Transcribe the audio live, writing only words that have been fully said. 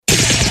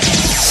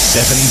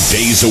7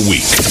 days a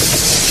week,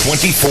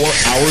 24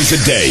 hours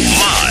a day.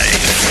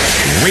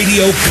 Live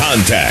Radio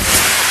Contact.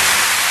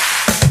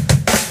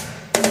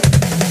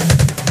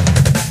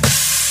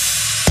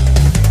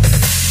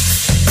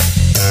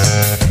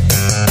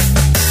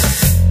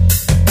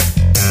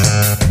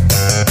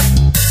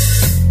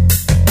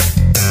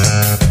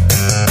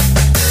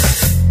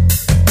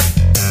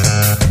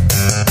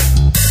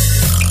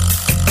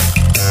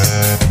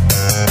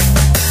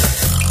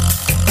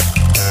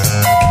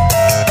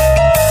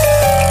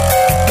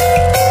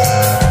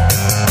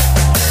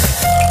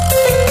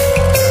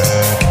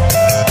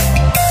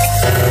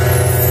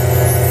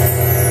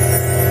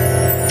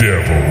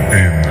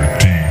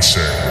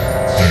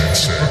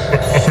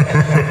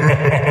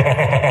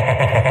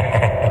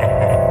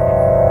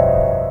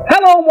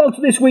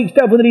 This week's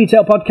Devil in the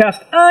Detail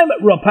podcast. I'm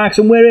Rob Pax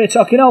and we're here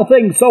talking all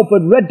things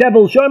Salford Red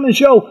Devils. Join me on the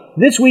show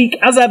this week,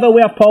 as ever,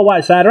 we have Paul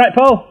Whiteside. Right,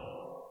 Paul?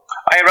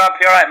 Hey, Rob.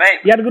 You alright,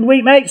 mate? You had a good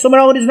week, mate? Summer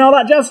holidays and all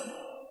that jazz?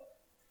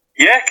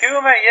 Yeah, cool,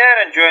 mate.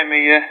 Yeah, enjoying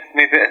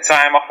me bit of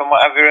time off and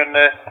whatever, and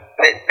a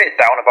bit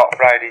down about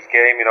Friday's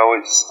game. You know,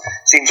 it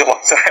seems a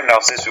long time now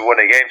since we won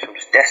a game, so I'm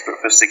just desperate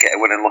for us to get a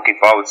win and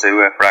looking forward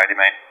to Friday,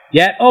 mate.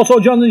 Yeah, also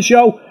joining the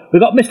show,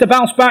 we've got Mr.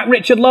 Bounce Back,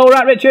 Richard Lowe.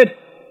 Right, Richard?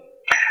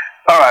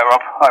 Alright, Rob.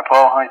 Hi,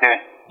 Paul. How you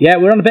doing? Yeah,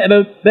 we're on a bit of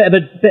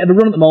a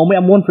run at the moment. We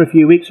haven't won for a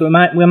few weeks, so we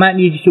might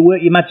need you to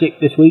work your magic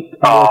this week.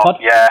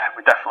 Yeah,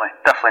 we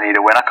definitely need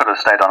a win. I could have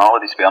stayed on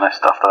holiday, to be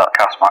honest, after that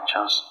cast match.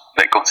 I was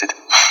a bit gutted.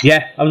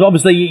 Yeah, I was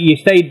obviously you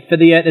stayed for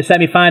the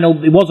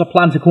semi-final. There was a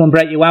plan to come and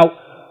break you out.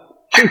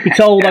 Truth be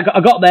told, yeah. I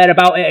got there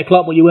about 8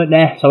 o'clock, but you weren't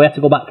there, so we had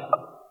to go back.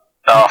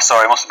 Oh,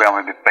 sorry, I must have been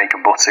on with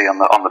bacon butty on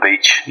the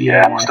beach.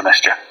 Yeah, I must have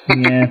missed you.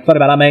 Yeah, sorry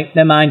about that, mate.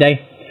 Never mind, eh?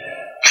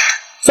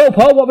 So,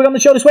 Paul, what have we got on the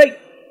show this week?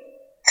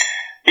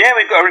 Yeah,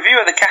 we've got a review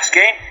of the Cast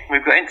game.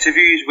 We've got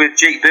interviews with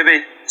Jake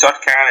Bibby, Todd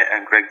Carney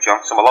and Greg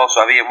Johnson. We'll also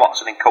have Ian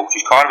Watson in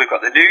Coach's Corner. We've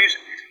got the news,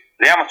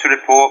 the amateur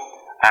report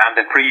and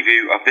a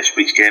preview of this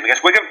week's game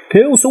against Wigan.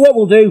 Cool, so what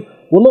we'll do,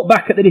 we'll look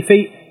back at the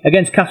defeat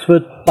against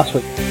Castleford last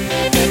week.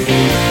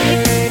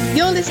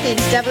 You're listening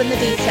to Devil in the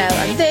Detail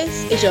and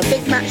this is your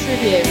big match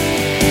review.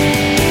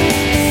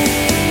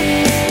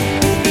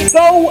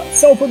 So,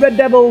 Salford Red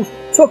Devils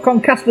took on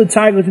Castleford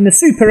Tigers in the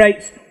Super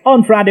 8s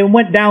on Friday and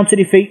went down to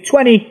defeat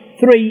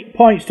 23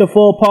 points to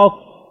 4, Paul.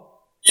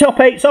 Top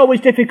 8's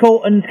always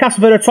difficult, and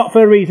Castleford are top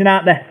for a reason,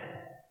 aren't they?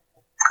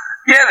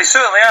 Yeah, they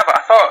certainly are, but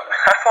I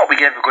thought we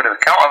gave a good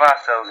account of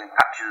ourselves in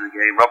patches of the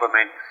game, Rob. I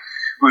mean,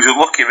 we were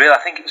lucky, really.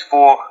 I think it's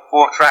four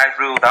tries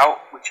ruled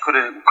out, which could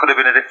have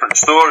been a different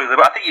story.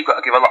 But I think you've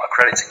got to give a lot of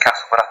credit to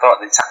Castleford. I thought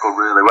they tackled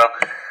really well.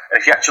 And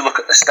if you actually look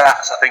at the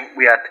stats, I think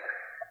we had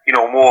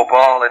more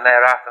ball in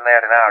their half than they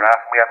had in our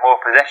half, and we had more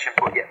possession,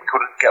 but yet we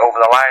couldn't get over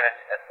the line,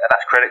 and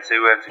that's credit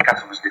to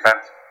Castleman's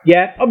defence.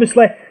 Yeah,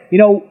 obviously,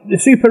 the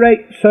Super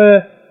 8,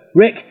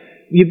 Rick,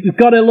 you've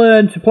got to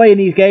learn to play in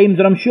these games,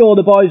 and I'm sure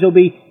the boys will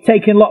be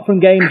taking a lot from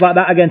games like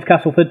that against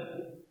Castleford.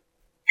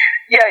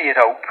 Yeah, you'd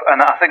hope,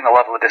 and I think the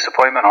level of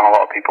disappointment on a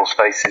lot of people's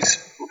faces,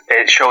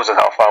 it shows us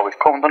how far we've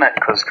come, doesn't it?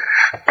 Because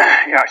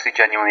you're actually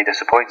genuinely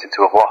disappointed to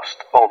have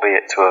lost,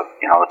 albeit to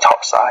the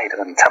top side,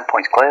 and 10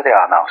 points clear they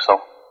are now,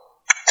 so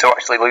to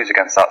actually lose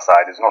against that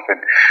side is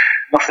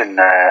nothing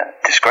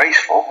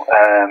disgraceful,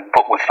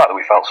 but with the fact that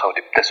we felt so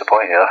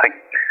disappointed, I think,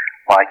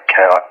 like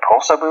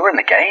Paul said, we were in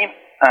the game,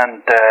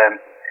 and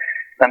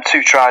them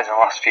 2 tries in the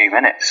last few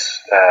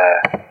minutes,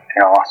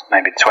 last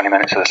maybe 20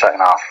 minutes of the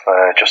second half,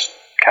 just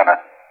kind of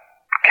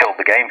killed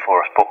the game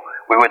for us. But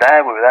we were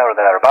there or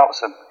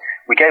thereabouts, and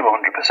we gave 100%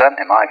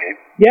 in my view.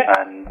 Yeah.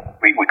 And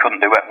we couldn't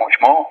do it much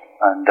more,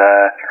 and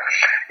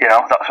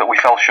that's what we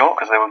fell short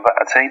because they were a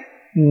better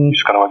team.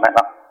 Just got to admit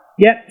that.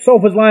 Yeah,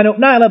 Salford's line-up,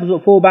 9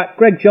 levels at full-back,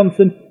 Greg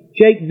Johnson,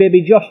 Jake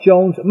Bibby, Josh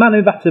Jones, Manu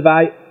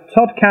Vatavai,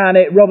 Todd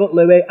Carney, Robert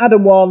Louis,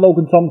 Adam Warren,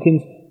 Logan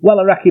Tompkins,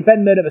 Wellaraki,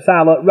 Ben Murdoch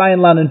Masala,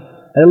 Ryan Lannon,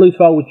 and a loose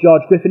forward was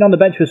George Griffin. On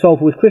the bench for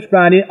Salford was Chris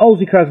Briney,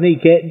 Ozzy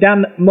Krasniki,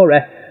 Dan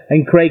Murray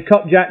and Craig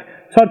Kopjak.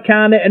 Todd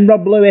Carney and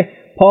Rob Louis.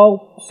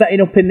 Paul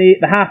setting up in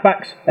the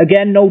halfbacks.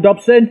 Again, no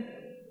Dobson.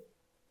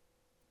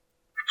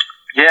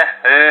 Yeah,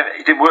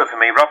 it didn't work for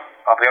me, Rob.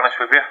 I'll be honest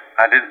with you.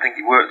 I didn't think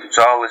it worked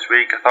at all this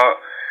week.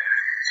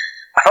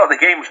 I thought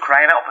the game was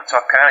crying out for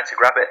Todd Carney to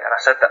grab it, and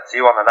I said that to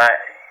you on the night.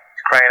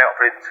 He's crying out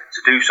for him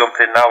to do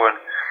something now, and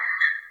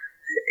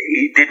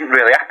it didn't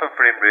really happen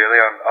for him really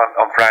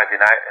on Friday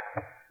night.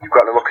 And you've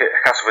got to look at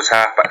Castleman's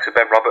halfbacks of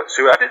Ben Roberts,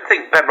 who I didn't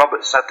think Ben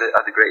Roberts had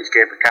the greatest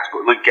game for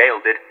Castleford, but Luke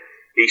Gale did.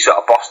 He sort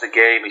of bossed the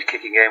game. His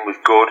kicking game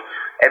was good.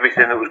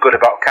 Everything that was good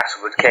about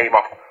Castleford came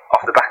off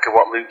the back of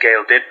what Luke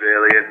Gale did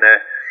really, and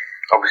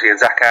obviously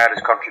Zach Harder's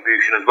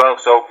contribution as well.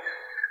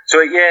 So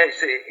yeah,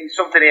 it's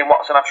something Ian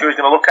Watson I'm sure he's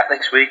going to look at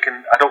this week,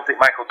 and I don't think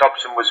Michael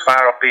Dobson was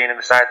far off being in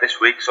the side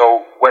this week,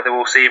 so whether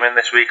we'll see him in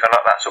this week or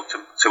not, that's up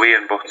to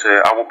Ian, but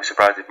I won't be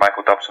surprised if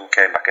Michael Dobson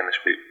came back in this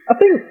week. I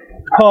think,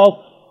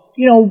 Paul,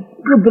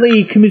 rugby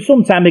league can be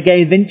sometimes a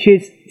game of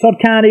inches. Todd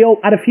Carney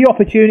had a few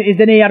opportunities,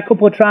 then he had a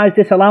couple of tries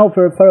disallowed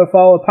for a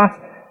forward pass.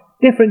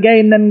 Different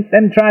game,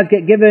 then tries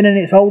get given, and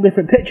it's a whole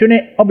different picture in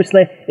it.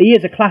 Obviously, he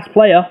is a class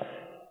player,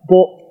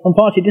 but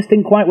unfortunately, it just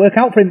didn't quite work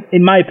out for him,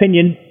 in my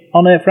opinion,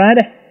 on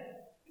Friday.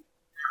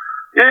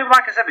 Yeah,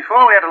 like I said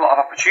before, we had a lot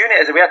of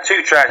opportunities, and we had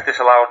 2 tries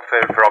disallowed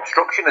for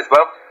obstruction as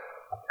well.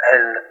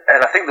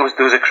 And I think there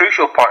was a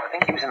crucial point. I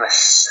think it was in the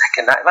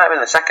second half. It might have been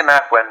in the second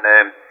half when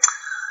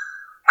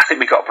I think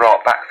we got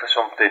brought back for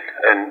something,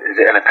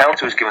 and a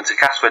penalty was given to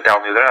Casper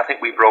down the other end. I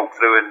think we broke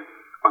through and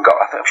got.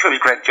 I'm sure it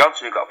was Greg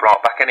Johnson who got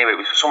brought back. Anyway, it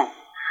was for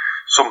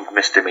some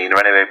misdemeanor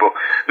anyway. But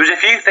there was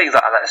a few things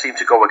like that seemed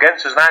to go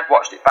against us, and I've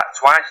watched it back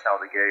twice now,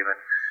 the game, and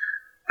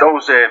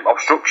those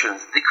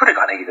obstructions, they could have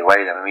gone either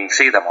way. I mean, you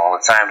see them all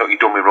the time, don't you?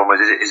 Dummy runners,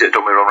 is it a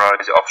dummy runner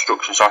or is it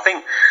obstruction? So I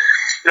think,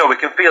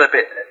 we can feel a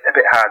bit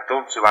hard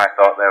done to, I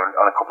thought, there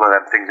on a couple of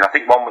them things. And I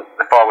think one with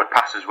the forward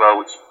pass as well,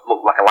 which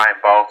looked like a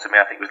line ball to me.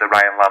 I think it was the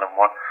Ryan Lannon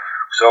one.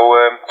 So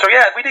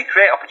yeah, we did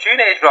create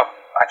opportunities, Rob.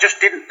 I just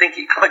didn't think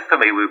it clicked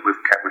for me with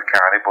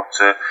Carney, but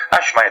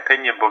that's just my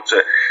opinion. But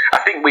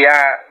I think we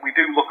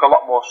do look a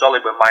lot more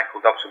solid when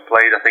Michael Dobson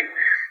plays. I think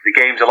the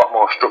game's a lot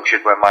more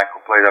structured when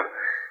Michael plays.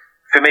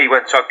 For me,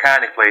 when Todd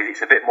Carney plays,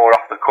 it's a bit more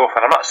off the cuff.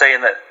 And I'm not saying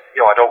that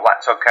I don't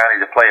like Todd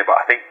Carney as a player, but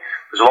I think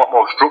there's a lot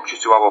more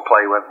structure to our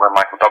play when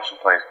Michael Dobson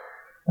plays.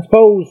 I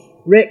suppose,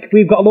 Rick,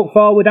 we've got to look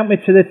forward, haven't we,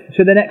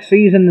 to the next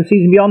season and the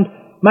season beyond.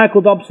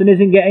 Michael Dobson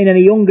isn't getting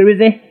any younger, is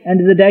he? End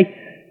of the day.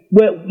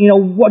 Well,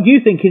 what do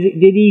you think? Did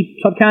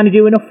Todd Carney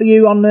do enough for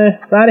you on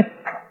Friday?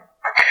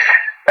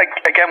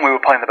 Again, we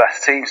were playing the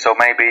best team, so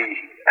maybe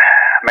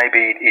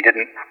he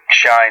didn't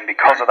shine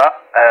because of that.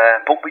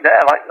 But we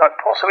there, like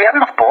Paul, so we had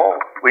enough ball.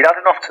 We had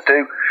enough to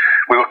do.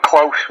 We were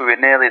close. We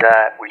were nearly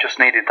there. We just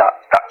needed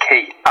that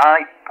key.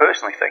 I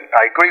personally think,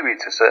 I agree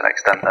with you to a certain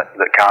extent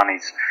that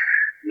Carney's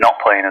not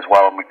playing as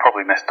well, and we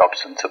probably missed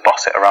Dobson to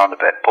boss it around a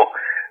bit. But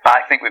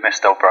I think we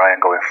missed O'Brien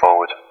going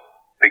forward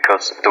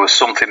because there was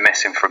something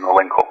missing from the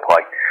link-up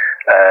play.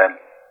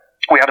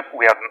 We had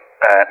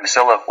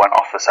Masilla went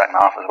off the second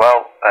half as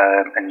well,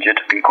 injured,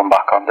 didn't come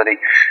back on, did he?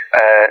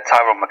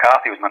 Tyrone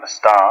McCarthy was meant to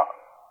start,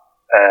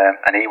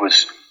 and he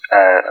was,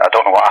 I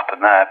don't know what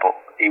happened there, but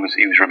he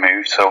was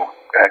removed, so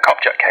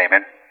Kopchak came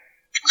in.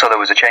 So there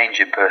was a change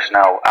in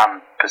personnel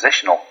and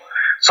positional.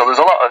 So there's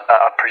a lot of,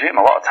 I presume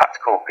a lot of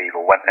tactical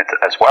people went into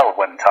as well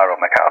when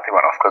Tyrone McCarthy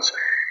went off, because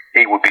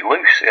he would be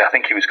loose. I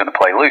think he was going to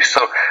play loose. So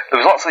there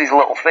was lots of these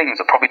little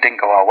things that probably didn't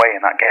go our way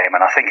in that game.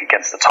 And I think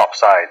against the top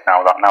side,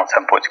 now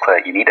 10 points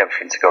clear, you need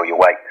everything to go your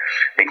way,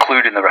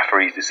 including the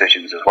referee's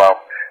decisions as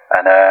well.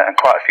 And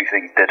quite a few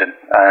things didn't.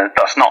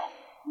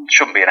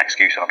 Shouldn't be an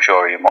excuse, and I'm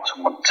sure Ian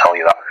Watson wouldn't tell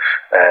you that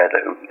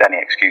any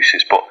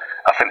excuses. But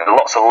I think that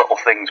lots of little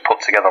things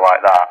put together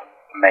like that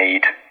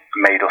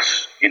made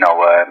us,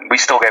 we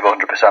still gave 100%.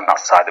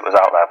 That's the side that was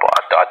out there, but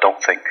I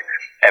don't think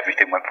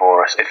everything went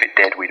for us. If it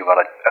did, we'd have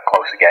had a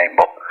closer game,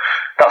 but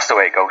that's the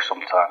way it goes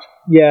sometimes.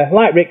 Yeah,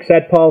 like Rick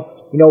said,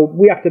 Paul,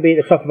 we have to be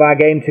at the top of our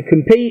game to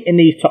compete in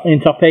these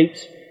top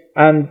 8s.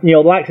 And, the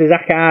likes of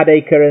Zach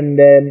Hardacre and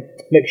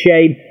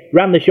McShane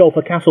ran the show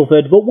for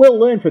Castleford, but we'll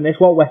learn from this,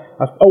 won't we?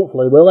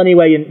 Hopefully we'll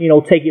anyway, and,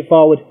 take it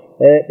forward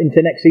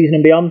into next season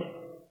and beyond.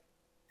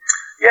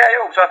 Yeah,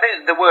 so I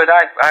think the word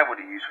I would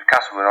have used for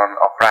Castleford on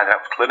Friday night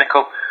was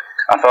clinical.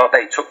 I thought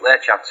they took their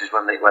chances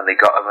when they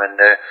got them, and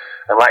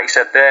like you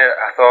said there,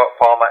 I thought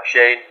Paul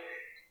McShane,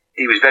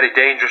 he was very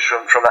dangerous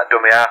from that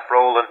dummy half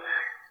role, and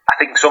I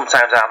think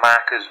sometimes our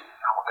markers,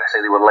 I'm not going to say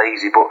they were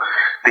lazy, but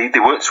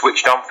they weren't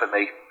switched on for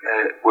me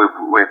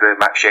with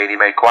McShane. He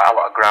made quite a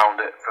lot of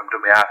ground from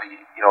dummy half,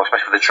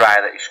 especially for the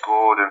try that he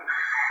scored, and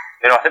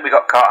I think we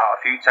got caught out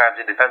a few times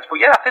in defence.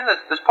 But yeah, I think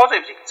there's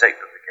positives you can take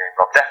from the game,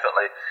 Rob,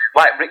 definitely.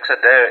 Like Rick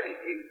said there,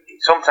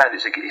 sometimes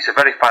it's a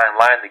very fine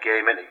line, the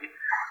game, isn't it?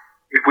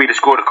 If we'd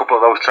have scored a couple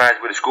of those tries,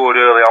 we'd have scored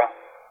early on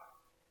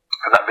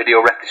from that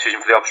video ref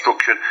decision for the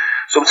obstruction.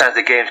 Sometimes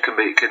the games can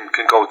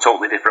go a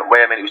totally different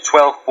way. I mean, it was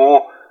 12-4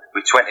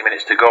 with 20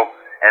 minutes to go,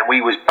 and we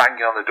was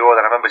banging on the door.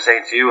 And I remember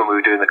saying to you when we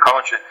were doing the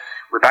commentary,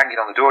 we're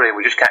banging on the door and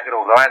we just can't get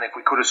over the line. If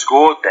we could have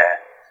scored there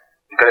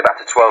and got it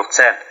back to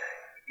 12-10,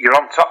 you're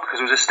on top,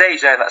 because there was a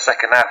stage there in that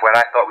second half where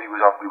I thought we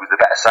was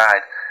the better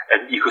side,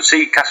 and you could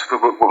see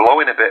Castleford were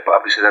blowing a bit, but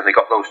obviously then they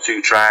got those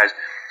 2 tries.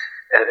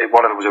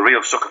 One of them was a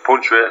real sucker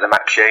punch at the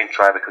McShane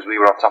try, because we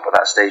were on top of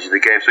that stage of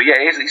the game. So yeah,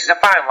 it's a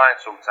fine line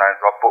sometimes,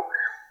 Rob, but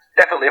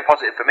definitely a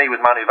positive for me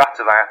with Manu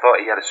Vatavai. I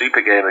thought he had a super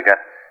game again.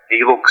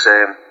 He looks,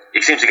 he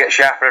seems to get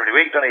sharper every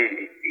week, doesn't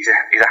he?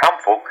 He's a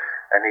handful,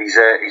 and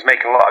he's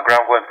making a lot of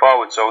ground going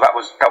forward. So that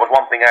was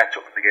one thing I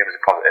took from the game as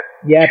a positive.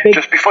 Yeah.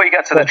 Just before you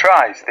get to the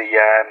tries,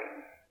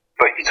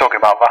 but if you're talking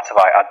about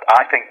Vatavai,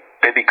 I think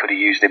Bibby could have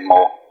used him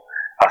more.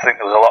 I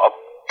think there was a lot of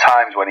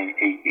times when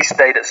he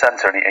stayed at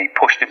centre and he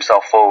pushed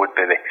himself forward,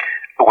 Bibby,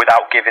 but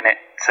without giving it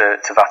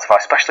to Vatavai,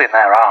 especially in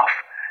their half.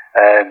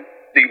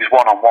 He was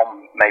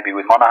one-on-one maybe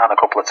with Monaghan a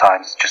couple of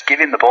times. Just give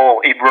him the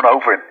ball, he'd run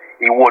over him.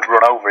 He would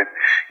run over him.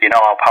 You know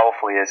how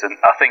powerful he is, and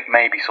I think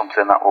maybe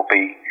something that will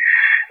be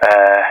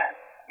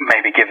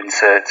maybe given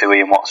to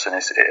Ian Watson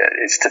is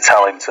to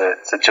tell him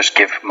to just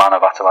give Manu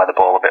Vatavai the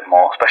ball a bit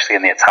more, especially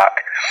in the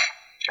attack.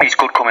 He's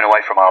good coming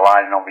away from our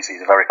line, and obviously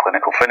he's a very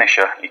clinical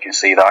finisher. You can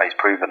see that, he's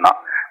proven that.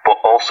 But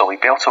also, he'd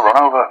be able to run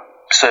over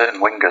certain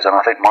wingers, and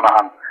I think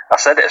Monaghan. I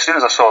said it as soon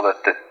as I saw the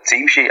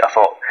team sheet. I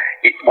thought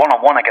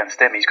one-on-one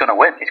against him, he's going to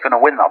win. He's going to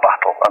win that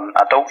battle, and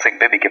I don't think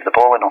Bibby gave the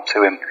ball enough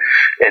to him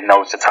in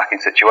those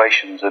attacking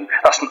situations. And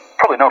that's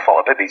probably no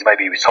fault of Bibby's.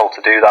 Maybe he was told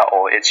to do that,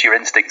 or it's your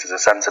instinct as a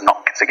centre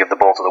not to give the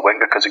ball to the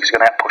winger because he's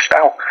going to get pushed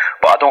out.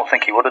 But I don't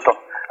think he would have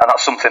done, and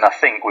that's something I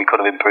think we could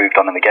have improved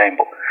on in the game.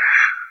 But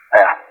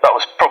yeah, that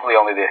was probably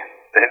only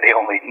the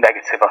only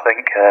negative I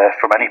think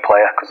from any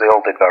player, because they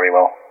all did very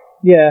well.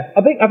 Yeah, I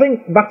think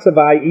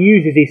Vatavai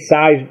uses his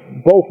size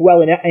both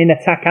well in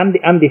attack and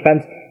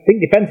defence. I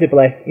think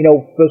defensively,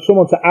 for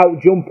someone to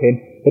out-jump him,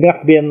 they're going to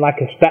have to be in like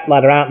a step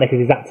ladder, aren't they,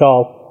 because he's that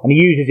tall. And he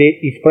uses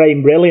his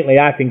frame brilliantly,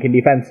 I think, in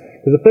defence.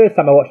 Because the first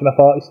time I watched him, I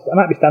thought, I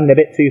might be standing a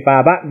bit too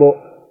far back, but,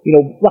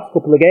 last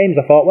couple of games,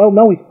 I thought, well,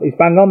 no, he's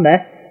bang on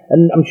there.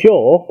 And I'm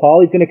sure,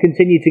 Paul, he's going to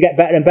continue to get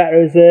better and better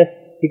as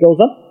he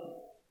goes on.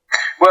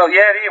 Well,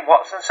 yeah, Ian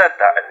Watson said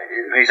that, and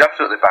he's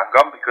absolutely bang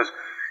on, because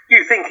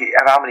you think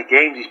of how many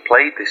games he's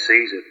played this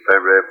season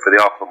for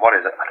the Auckland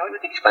Warriors. I don't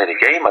even think he's played a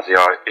game, has he?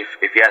 Or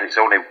if he has, it's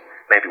only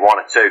maybe one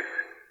or two.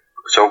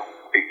 So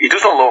he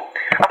doesn't look.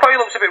 I thought he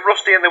looks a bit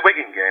rusty in the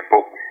Wigan game,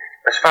 but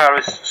as far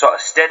as sort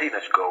of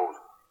steadiness goes,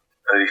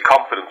 and his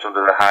confidence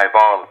under the high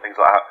ball and things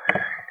like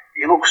that,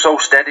 he looks so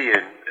steady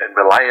and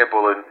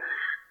reliable. And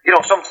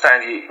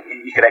sometimes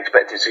you can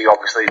expect to see,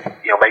 obviously,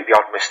 make the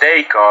odd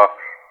mistake or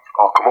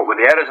come up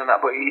with the errors and that,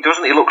 but he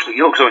doesn't. He looks like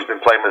he's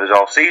been playing with us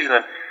all season.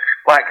 And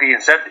like Ian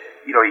said,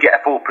 you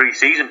get a full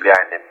pre-season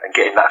behind him and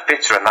getting that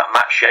fitter and that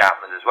match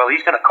sharpness as well.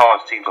 He's going to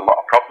cause teams a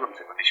lot of problems.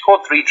 And he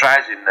scored 3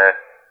 tries in 3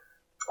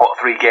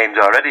 games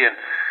already, and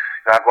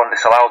had one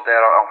disallowed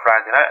there on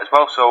Friday night as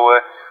well. So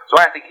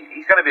I think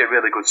he's going to be a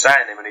really good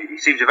signing, and he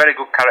seems a very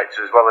good character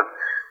as well. And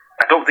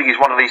I don't think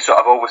he's one of these sort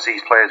of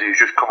overseas players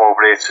who's just come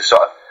over here to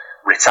sort of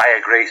retire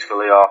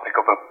gracefully or pick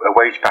up a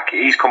wage packet.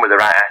 He's come with the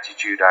right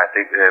attitude, I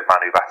think,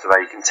 Manu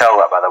Vatavai. You can tell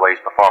that by the way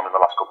he's performed in the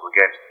last couple of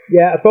games.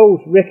 Yeah, I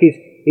suppose Rick he's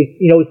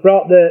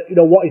brought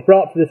what he's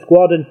brought to the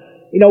squad, and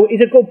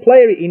he's a good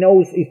player. He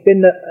knows he's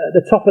been at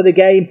the top of the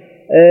game,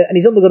 and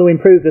he's only going to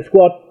improve the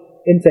squad,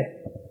 isn't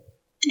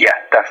he? Yeah,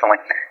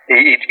 definitely.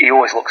 He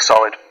always looks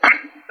solid.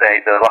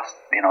 The last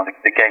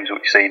the games that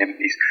we've seen him,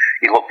 he's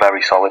looked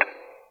very solid,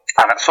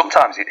 and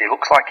sometimes it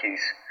looks like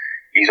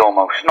he's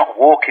almost not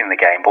walking the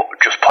game, but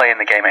just playing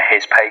the game at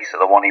his pace, at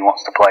the one he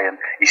wants to play, and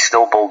he's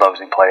still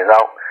bulldozing players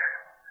out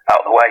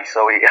of the way.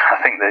 So I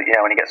think that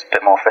when he gets a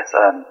bit more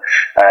fitter, and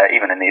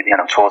even in the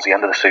towards the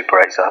end of the Super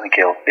 8s, I think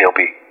he'll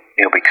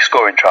be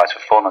scoring tries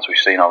for fun, as we've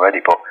seen already,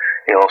 but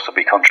he'll also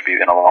be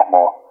contributing a lot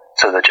more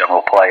to the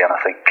general play, and I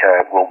think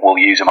we'll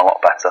use him a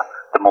lot better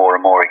the more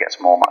and more he gets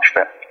more match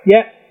fit.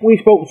 Yeah, we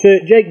spoke to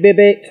Jake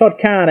Bibby, Todd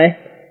Carney,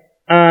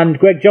 and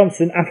Greg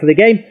Johnson after the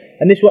game,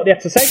 and this is what they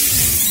had to say.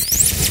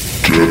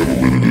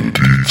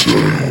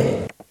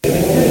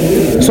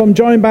 So I'm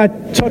joined by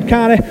Todd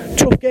Carney.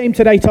 Tough game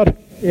today, Todd.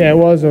 Yeah, it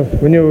was.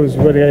 We knew it was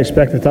really going to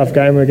expect a tough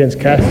game against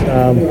Cass.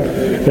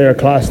 They're a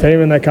class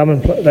team, and they come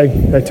and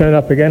they turn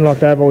up again like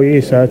they have all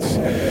year. So it's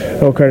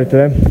all credit to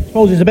them. I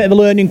suppose it's a bit of a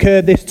learning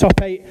curve. This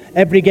top 8,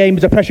 every game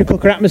is a pressure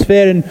cooker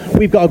atmosphere, and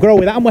we've got to grow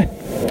with that, haven't we?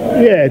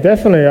 Yeah,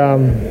 definitely.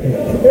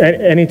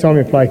 Any time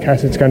you play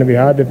Cass, it's going to be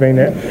hard. They've been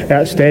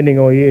outstanding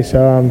all year,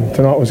 so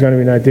tonight was going to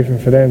be no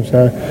different for them.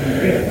 So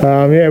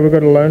we've got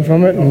to learn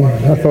from it, and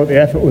I thought the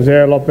effort was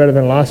there a lot better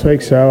than last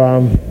week.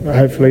 So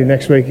hopefully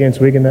next week against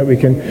Wigan that we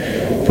can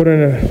put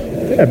in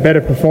a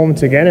better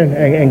performance again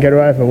and get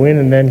away with a win,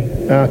 and then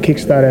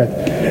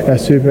kickstart our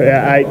Super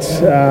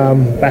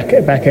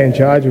 8s back end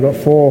charge. We've got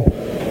 4.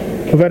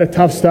 We've had a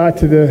tough start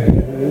to the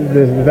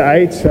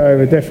 8, so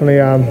we're definitely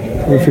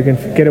if we can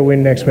get a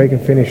win next week and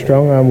finish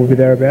strong, we'll be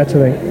thereabouts,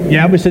 I think.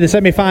 Yeah, obviously the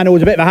semi-final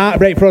was a bit of a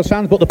heartbreak for us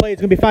fans, but the players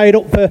are going to be fired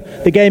up for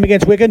the game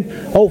against Wigan.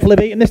 Hopefully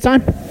beat them this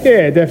time.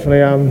 Yeah, definitely.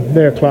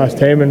 They're a class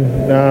team,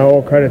 and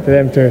all credit to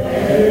them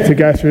to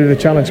go through the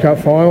Challenge Cup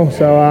final.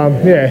 So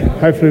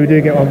hopefully we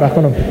do get one back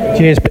on them.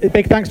 Cheers.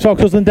 Big thanks to Talk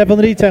and Devil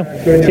in the Detail.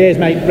 Brilliant. Cheers,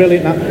 mate.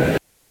 Brilliant that.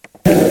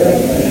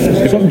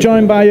 So I'm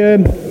joined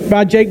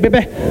by Jake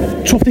Bibby.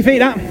 Tough defeat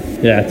that.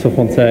 Yeah, tough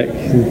one take.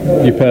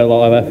 You put a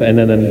lot of effort in,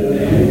 and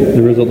then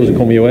the result doesn't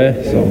come your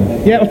way. So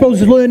yeah, I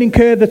suppose it's a learning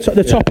curve.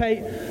 The top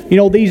 8,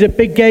 these are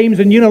big games,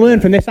 and you're gonna learn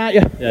from this, aren't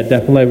you? Yeah,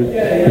 definitely.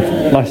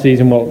 Last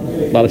season,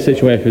 the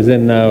situation was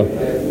in now,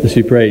 the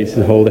Super 8 is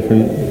a whole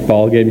different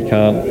ball game. You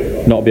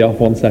can't not be off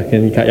 1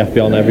 second. You have to be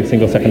on every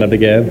single second of the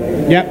game.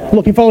 Yeah,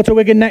 looking forward to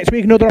Wigan next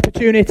week. Another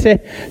opportunity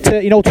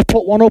to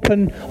put one up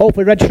and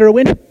hopefully register a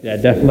win. Yeah,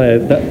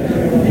 definitely.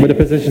 With the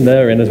position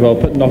they're in as well,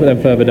 knocking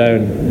them further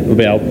down will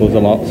be helpful us a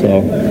lot.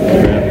 So,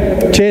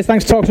 yeah. Cheers.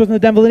 Thanks to Talk to us in the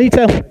Devil in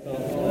Detail.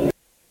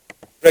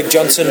 Greg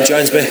Johnson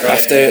joins me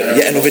after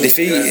yet another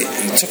defeat.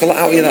 It took a lot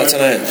out of you that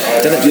tonight,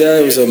 didn't it?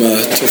 Yeah, it was a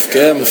tough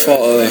game. I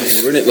thought we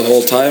were in it the whole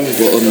time,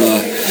 but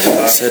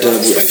said a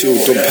few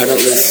dumb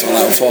penalties,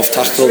 like on fourth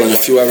tackle, and a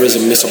few errors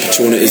and missed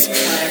opportunities,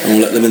 and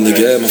we let them in the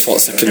game. I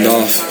thought second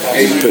half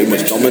we pretty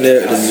much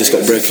dominated and just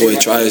got breakaway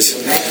tries,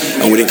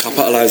 and we didn't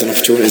capitalise on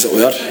opportunities that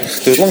we had.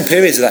 There was long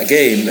periods of that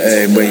game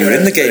where you were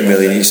in the game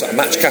really, and you sort of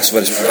match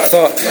Castleford. I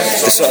thought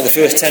the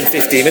first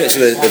 10-15 minutes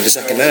of the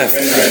second half,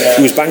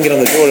 he was banging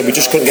on the door and we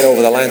just couldn't get over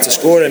the line to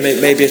score and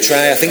maybe a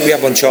try. I think we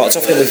have on charts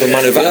off with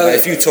Manu Vatuvei, a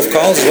few tough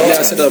calls as well.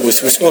 Yeah, I said that we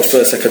scored for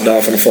the second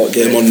half and I thought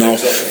game on now,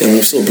 and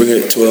we'll still bring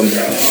it to them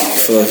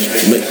for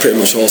pretty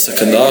much all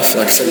second half.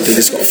 Like I said, they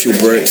just got a few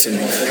breaks and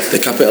they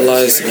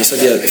capitalised. I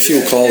said, yeah, a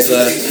few calls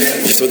there.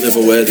 If it went the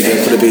other way, the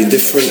game could have been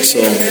different, so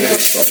got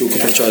a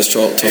couple of tries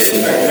chalked off.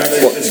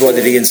 What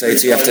did Ian say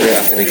to you after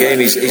the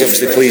game? He's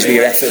obviously pleased with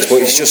your efforts,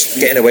 but he's just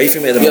getting away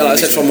from it at the moment. Yeah, like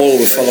I said, from all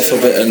we fell off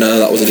a bit, and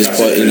that was a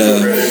disappointing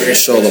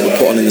show that we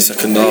put on in the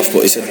second half,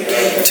 but he said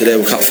today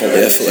we can't fault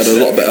the effort. We had a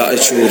lot of better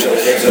attitude,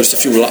 just a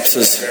few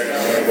lapses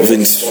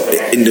within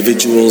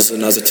individuals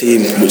and as a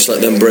team which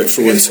let them break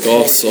through and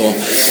score, so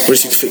we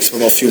just need to fix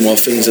a few more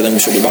things and then we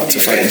should be back to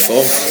fighting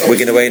for.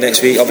 Wigan away next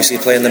week, obviously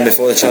playing them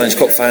before the Challenge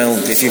Cup final.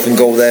 If you can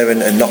go there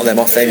and knock them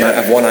off, they might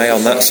have one eye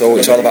on that, so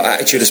it's all about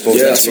attitude I suppose.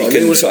 Yeah, next week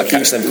and sort of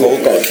catch them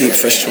cold. We've got to keep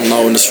fresh from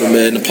now and just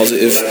remain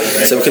positive,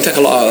 so we can take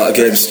a lot out of that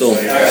game still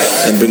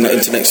and bring that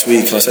into next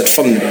week. Like I said,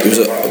 it was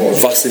a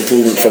vast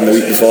improvement from the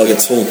week before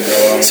against Hull,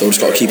 so we've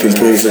just got to keep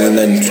improving and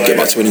then get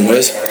back to winning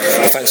ways.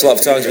 Well, thanks a lot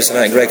for talking to us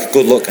tonight, Greg.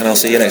 Good luck and I'll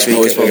see you next week.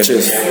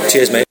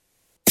 Cheers mate.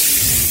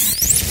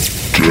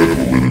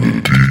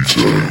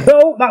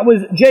 So that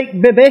was Jake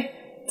Bibby,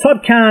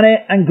 Todd Carney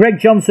and Greg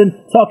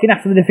Johnson talking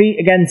after the defeat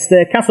against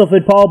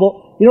Castleford, Paul. But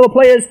you know, the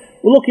players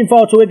were looking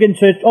forward to Wigan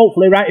to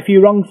hopefully right a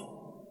few wrongs.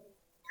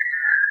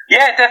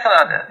 Yeah,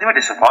 definitely. They were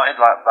disappointed.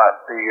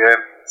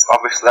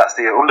 Obviously that's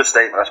the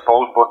understatement, I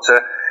suppose. But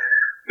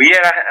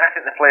yeah, I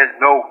think the players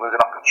know there's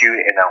an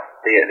opportunity now.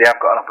 They have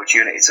got an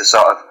opportunity to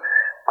sort of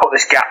put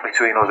this gap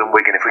between us and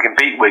Wigan. If we can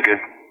beat Wigan,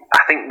 I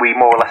think we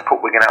more or less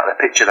put Wigan out of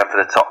the picture then for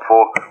the top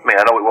four. I mean,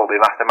 I know it won't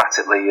be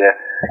mathematically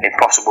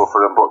impossible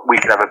for them, but we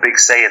can have a big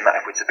say in that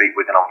if we're to beat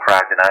Wigan on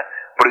Friday night.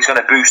 But it's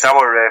going to boost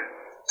our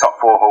top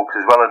four hopes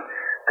as well, and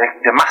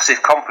the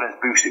massive confidence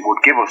boost it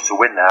would give us to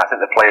win there. I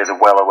think the players are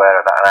well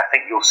aware of that, and I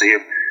think you'll see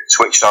them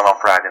switched on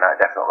Friday night,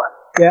 definitely.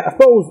 Yeah, I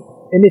suppose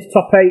in this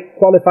top 8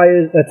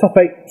 qualifiers, top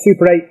 8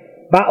 Super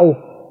 8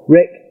 battle,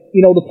 Rick, you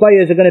know, the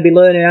players are going to be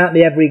learning, aren't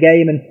they, every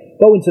game, and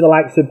going to the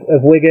likes of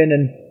Wigan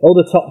and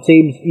other top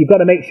teams, you've got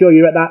to make sure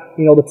you're at that,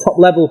 you know, the top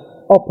level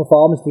of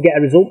performance to get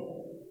a result.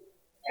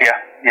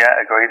 Yeah,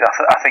 agreed.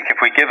 I think if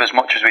we give as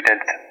much as we did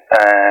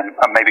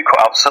and maybe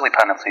cut out silly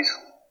penalties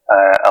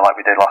like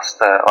we did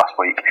last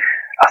week,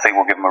 I think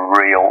we'll give them a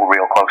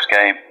real close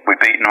game. We've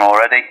beaten them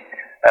already.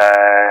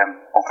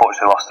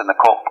 Unfortunately lost in the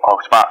cup,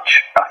 close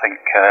match. I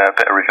think a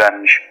bit of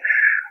revenge,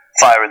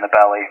 fire in the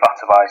belly.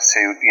 Vatuvei's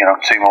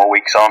 2 more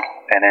weeks on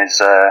in his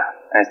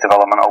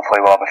development. Hopefully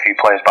we'll have a few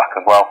players back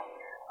as well.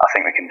 I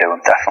think we can do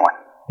them, definitely.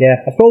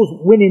 Yeah, I suppose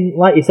winning,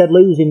 like you said,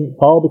 losing,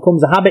 Paul,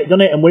 becomes a habit,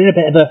 doesn't it? And we're in a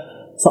bit of a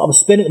sort of a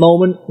spin at the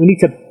moment. We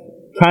need to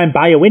try and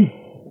buy a win.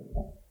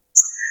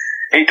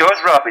 It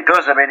does, Rob, it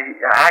does. I mean,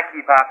 I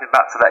keep harping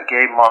back to that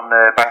game on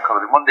Bank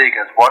Holiday Monday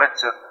against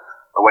Warrington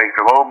away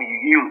from home.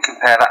 You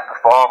compare that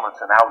performance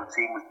and how the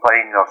team was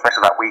playing, you know,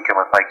 especially that weekend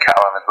we played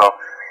Catalan as well.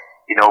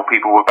 You know,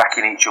 people were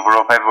backing each other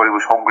up, everybody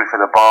was hungry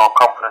for the ball,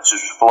 confidence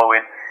was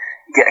flowing.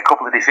 You get a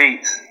couple of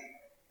defeats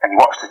and you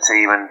watch the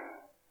team and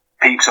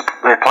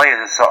the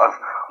players are sort of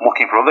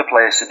looking for other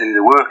players to do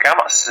the work. I'm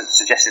not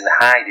suggesting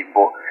they're hiding,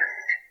 but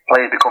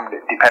players become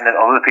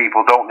dependent on other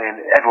people, don't they? And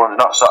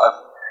everyone's not sort of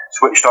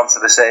switched on to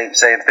the same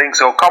thing.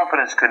 So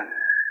confidence can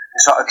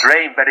sort of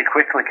drain very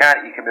quickly,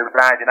 can't it? You can be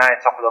riding high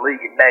on top of the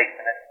league in May,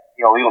 and then,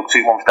 you know, you look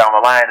 2 months down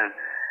the line and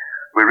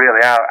we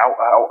really are out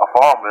of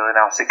form really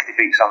now, 60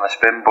 defeats on the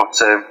spin. But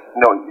you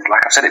know,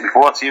 like I've said it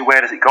before to you,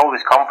 where does it go,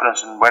 this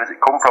confidence, and where does it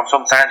come from?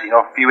 Sometimes, you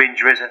know, a few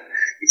injuries and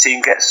your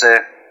team gets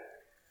you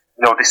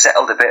know,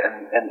 dissettled a bit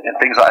and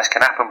things like this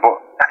can happen. But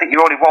I think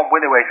you're only one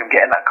win away from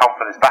getting that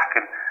confidence back,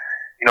 and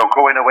you know,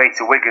 going away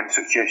to Wigan,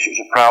 such a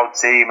proud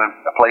team and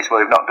a place where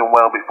we've not done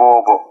well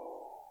before. But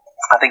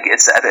I think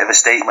it's a bit of a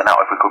statement now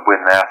if we could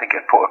win there. I think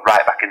it'd put it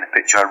right back in the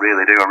picture. I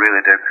really do.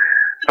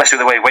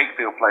 Especially the way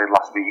Wakefield played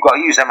last week. You've got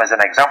to use them as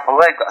an example.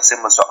 They've got a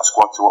similar sort of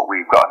squad to what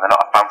we've got, and they're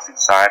not a fancied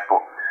side, but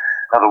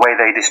you know, the way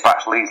they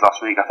dispatched Leeds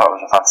last week, I thought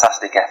it was a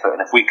fantastic effort.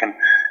 And if we can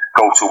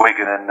go to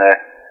Wigan and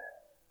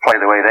play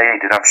the way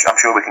they did, I'm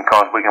sure we can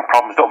cause Wigan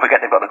problems. Don't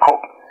forget they've got the Cup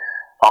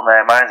on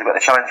their minds. They've got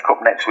the Challenge Cup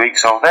next week,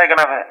 so they're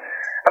going to have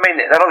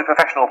they're only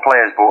professional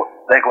players, but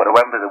they're going to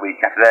Wembley the week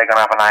after. They're going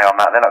to have an eye on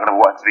that. They're not going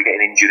to want to be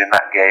getting injured in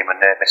that game and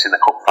missing the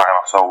Cup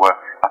final. So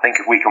I think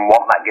if we can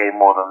want that game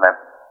more than them,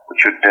 we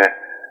should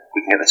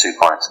we can get the 2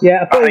 points.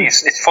 Yeah, I think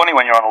it's funny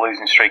when you're on a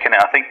losing streak, isn't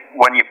it? I think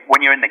when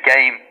you're in the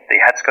game, the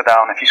heads go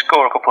down. If you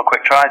score a couple of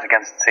quick tries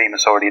against a team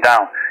that's already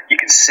down, you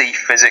can see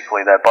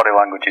physically their body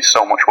language is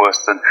so much worse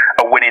than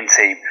a winning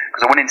team.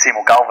 Because a winning team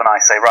will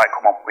galvanise, say, right,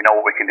 come on, we know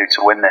what we can do to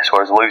win this.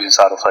 Whereas a losing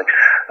side will say,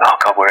 oh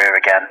God, we're here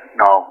again.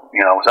 No,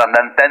 and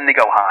then they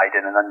go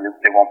hiding, and then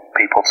they want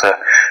people to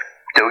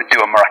do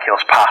a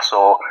miraculous pass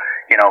or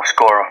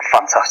score a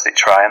fantastic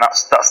try, and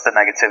that's the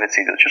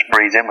negativity that just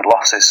breeds in with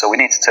losses. So we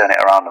need to turn it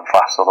around and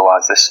fast,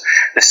 otherwise this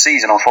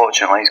season,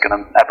 unfortunately, is going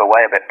to ebb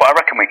away a bit. But I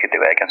reckon we could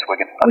do it against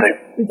Wigan. I do.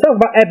 We talk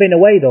about ebbing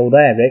away though,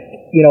 there,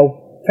 Rick.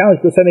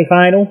 Challenge to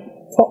semi-final,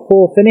 top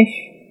 4 finish.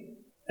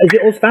 Is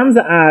it us fans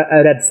that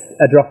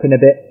are dropping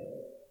a bit?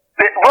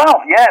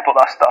 Well, yeah, but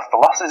that's the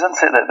losses,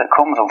 isn't it, that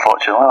comes,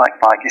 unfortunately.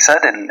 Like you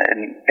said,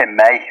 in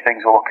May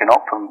things were looking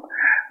up,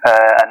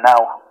 and now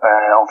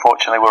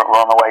unfortunately we're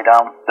on the way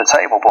down the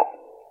table. But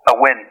a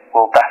win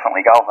will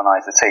definitely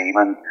galvanise the team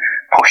and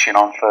pushing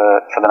on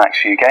for the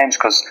next few games,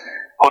 because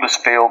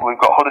Huddersfield, we've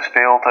got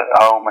Huddersfield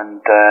at home and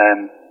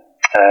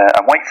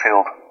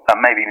Wakefield and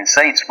maybe even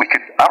Saints. We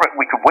could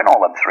win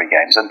all them 3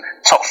 games, and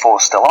top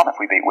 4's still on if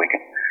we beat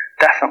Wigan.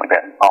 Definitely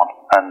been on,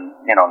 and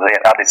the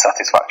added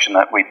satisfaction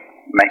that we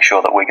make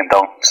sure that Wigan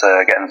don't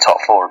get in the top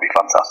 4 would be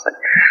fantastic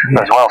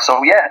as well.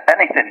 So yeah,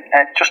 anything,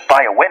 just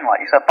buy a win,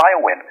 like you said, buy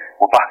a win.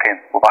 We're back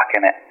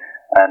in it,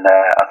 and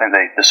I think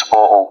the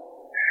support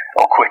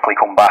will quickly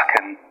come back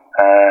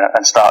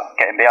and start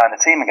getting behind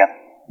the team again.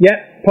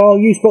 Yeah, Paul,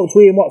 you spoke to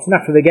Ian Watson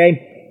after the game,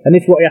 and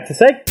this is what he had to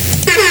say.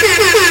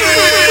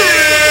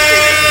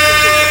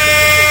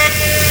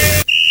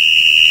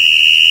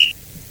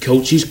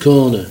 Coach's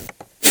Corner.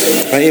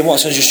 Right, Ian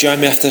Watson's just joined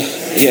me after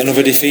yet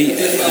another defeat.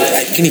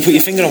 Can you put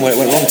your finger on where it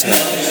went wrong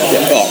tonight?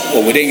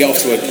 Well, we didn't get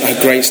off to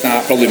a great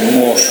start, probably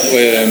more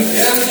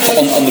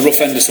on the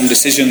rough end of some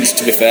decisions,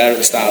 to be fair, at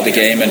the start of the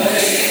game. And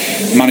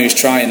Manu's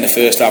try in the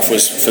first half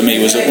was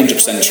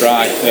 100%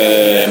 try.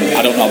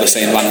 I don't know how they're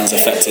saying Lannon's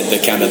affected the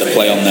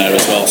play on there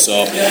as well,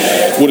 so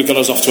would have got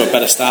us off to a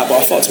better start. But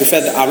I thought, to be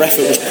fair, that our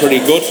effort was pretty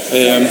good.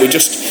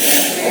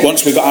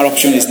 Once we got our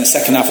opportunities in the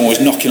second half and was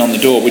knocking on the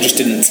door, we just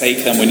didn't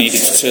take them. We needed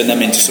to turn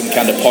them into some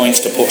kind of points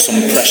to put some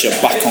pressure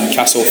back on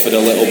Castleford a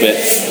little bit.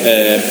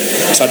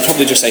 So I'd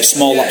probably just say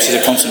small lapses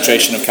of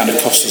concentration have kind of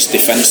cost us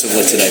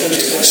defensively today.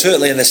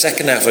 Certainly in the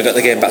second half we got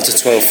the game back to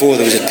 12-4.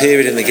 There was a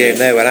period in the game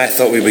there where I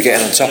thought we were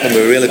getting on top and we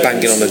were really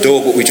banging on the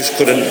door, but we just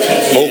couldn't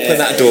open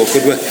that door,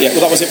 could we? Yeah,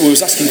 well, that was it. We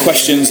was asking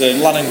questions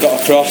and Lannon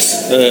got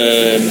across,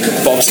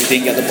 but obviously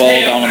didn't get the ball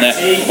down on there.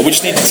 But we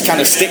just needed to kind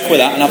of stick with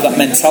that and have that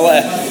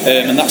mentality,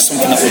 and that's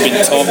something that we've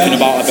been talking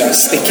about, a bit of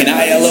sticking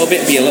at it a little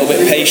bit, be a little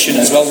bit patient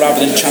as well, rather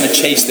than trying to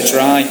chase the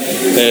try.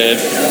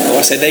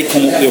 Like I say, they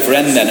come up the other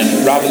end then, and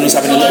rather than us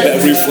having a little bit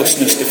of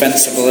ruthlessness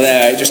defensively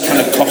there, it just kind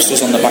of cost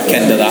us on the back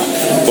end of that.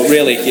 But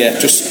really, yeah,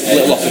 just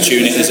little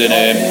opportunities and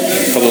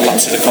probably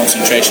lapses of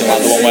concentration,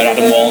 like the one where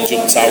Adam Wall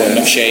jumped out and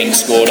McShane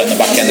scored on the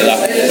back end of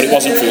that, but it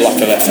wasn't through lack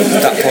of effort.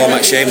 That Paul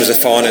McShane was a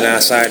thorn in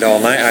our side all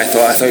night. I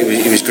thought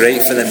he was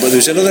great for them, but there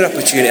was another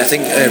opportunity. I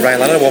think Ryan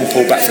Lannon one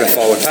pulled back for a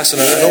forward pass,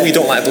 and I know you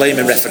don't like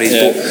blaming referees,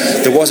 but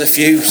there was a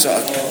few sort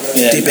of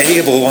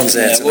debatable ones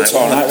there tonight. It looked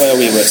alright where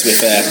we were, to be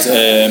fair.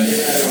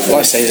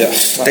 Like I say,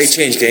 they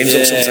change games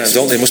up sometimes,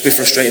 don't they? It must be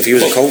frustrating for you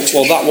as a coach.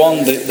 Well, that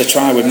one, the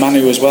try with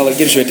Manu as well, it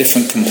gives you a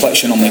different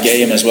complexion on the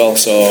game as well.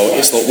 So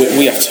it's like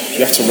you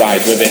have to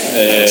ride with it.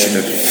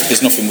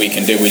 There's nothing we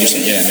can do. We just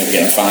end up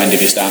getting fined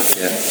if you start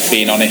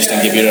being honest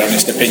and give your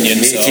honest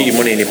opinion. You need to keep your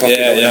money in your pocket.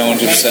 Yeah,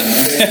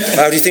 100%.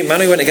 How do you think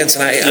Manu went again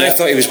tonight? I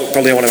thought he was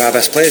probably one of our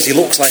best players. He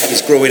looks like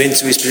he's growing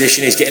into his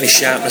position. He's getting his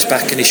sharpness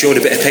back, and he showed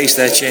a bit of pace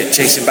there,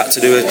 chasing back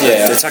to do a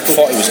tackle. I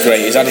thought he was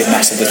great. He's added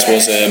massively to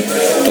us.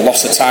 The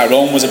loss of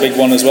Tyrone was a big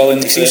one as well.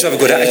 He seems to have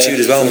a good attitude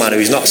as well, Manu.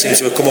 He's not seems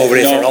to have come over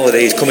here for a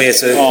holiday. He's come here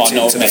to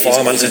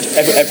perform.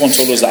 Everyone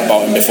told us that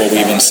about him before we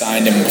even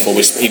signed him, before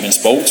we even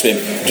spoke to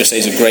him. Just say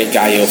he's a great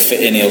guy. He'll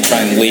fit in. He'll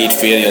try and lead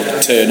for you. He'll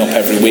turn up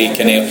every week,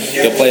 and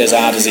he'll play as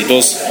hard as he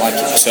does.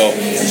 So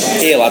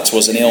he'll add to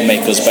us and he'll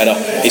make us better.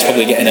 He's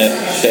probably getting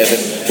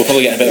we're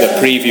probably getting a bit of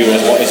a preview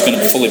of what he's going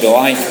to fully be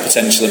like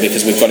potentially,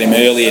 because we've got him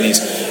early and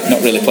he's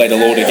not really played a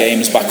load of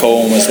games back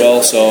home as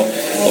well. So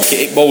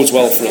it bodes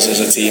well for us as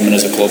a team and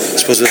as a club. I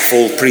suppose with a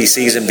full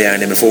pre-season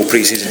behind him, a full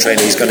pre-season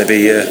training, he's going to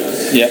be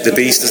the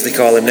beast, as they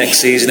call him, next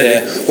season.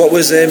 What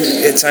was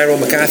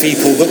Tyrone McCarthy? He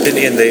pulled up, didn't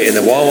he, in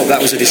the warm-up?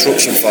 That was a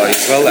disruption for you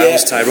as well. That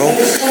was Tyrone.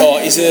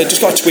 He's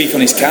just got a tweak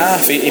on his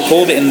calf. He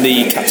pulled it in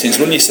the captain's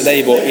run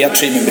yesterday, but he had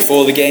treatment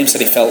before the game,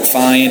 said he felt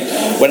fine.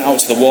 Went out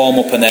to the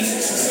warm-up and then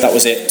that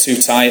was it, too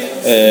tight.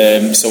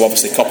 So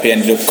obviously Copy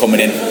ended up coming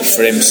in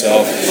for him,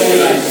 so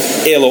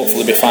he'll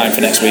hopefully be fine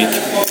for next week.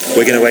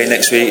 We're going away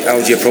next week. How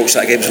do you approach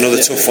that game? It's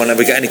another tough one. Have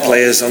we got any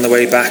players on the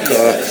way back,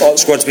 or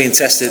squad's being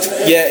tested?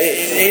 Yeah,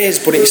 it is,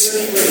 but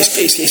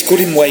it's good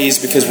in ways,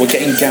 because we're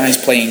getting guys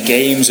playing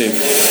games who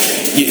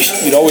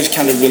you'd always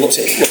kind of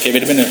reluctant. Look, if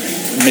it had been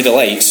a middle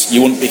eights,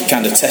 you wouldn't be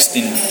kind of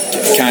testing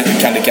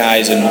kind of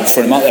guys and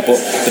throwing them out there. But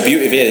the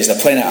beauty of it is they're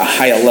playing at a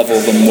higher level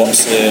than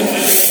what's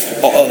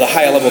the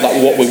higher level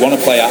that what we want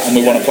to play at, and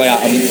we want to play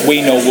at, and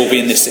we know we'll be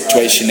in this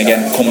situation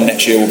again come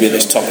next year. We'll be at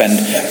this top end.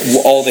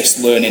 All this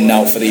learning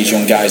now for these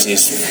young guys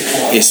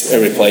is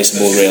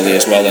irreplaceable really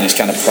as well, and it's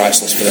kind of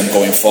priceless for them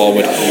going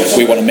forward.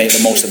 We want to make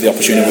the most of the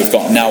opportunity we've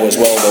got now as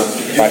well, though,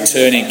 by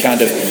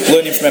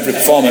learning from every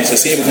performance and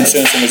seeing if we can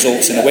turn some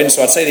results in a win.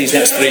 So I'd say these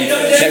next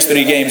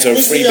three games are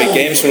 3 big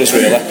games for us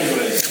really.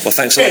 Well,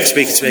 thanks a lot for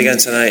speaking to me again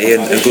tonight,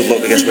 Ian, and good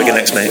luck against Wigan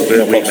next, mate.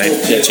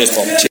 Yeah, cheers,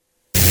 Paul.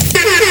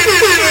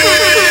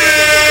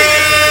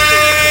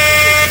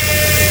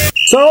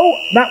 So,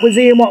 that was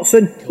Ian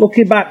Watson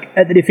looking back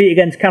at the defeat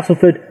against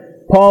Castleford,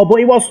 Paul, but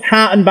he was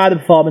heartened by the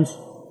performance.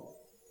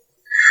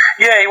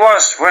 Yeah, he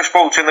was. We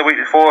spoke to him the week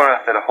before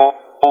after the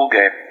whole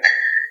game.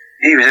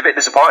 He was a bit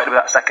disappointed with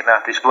that second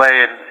half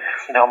display, and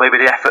maybe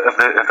the effort of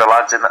the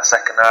lads in that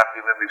second half,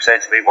 we've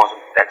said to me,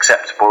 wasn't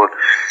acceptable. And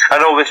I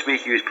know this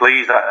week he was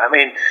pleased. I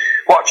mean,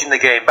 watching the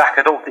game back,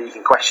 I don't think you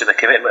can question the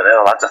commitment of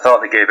the lads. I thought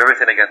they gave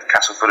everything against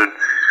Castleford, and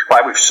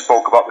like we've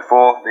spoke about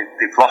before,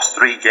 they've lost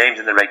 3 games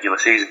in the regular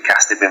season.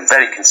 They've been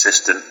very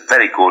consistent,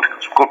 very good,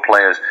 some good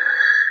players.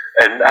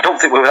 And I don't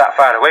think we were that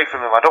far away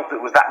from them. I don't think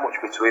there was that much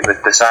between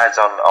the sides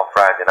on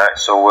Friday night.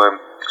 So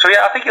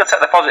yeah, I think he'll take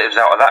the positives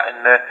out of that,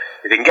 and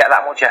if he can get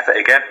that much effort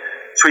again,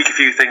 tweak a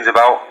few things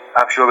about,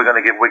 I'm sure we're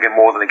going to give Wigan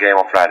more than a game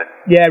on Friday.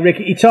 Yeah, Rick,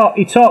 he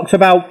talks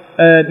about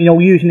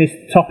using his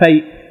top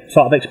 8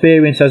 sort of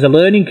experience as a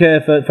learning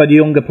curve for the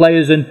younger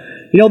players, and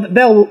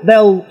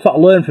they'll sort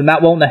of learn from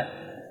that, won't they?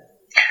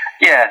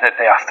 Yeah,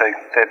 they have to.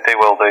 They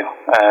will do.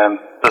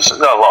 There's a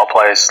lot of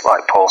players,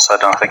 like Paul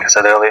said, and I think I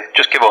said earlier,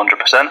 just give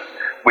 100%.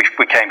 We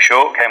came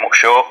up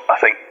short. I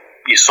think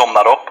you sum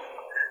that up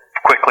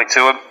quickly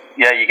to them.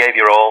 Yeah, you gave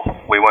your all.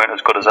 We weren't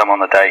as good as them on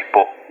the day,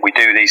 but we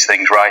do these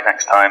things right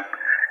next time.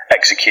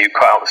 Execute,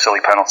 cut out the silly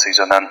penalties,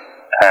 and then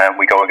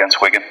we go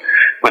against Wigan.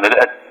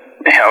 It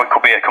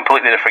could be a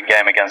completely different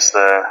game against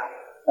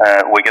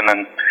Wigan,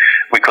 and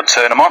we could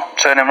turn them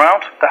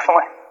around,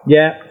 definitely.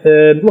 Yeah,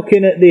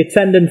 looking at the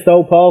attendance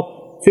though,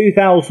 Paul,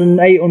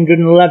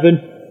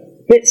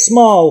 2,811, bit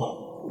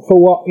small for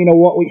what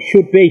it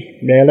should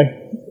be, really.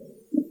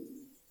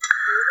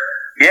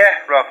 Yeah,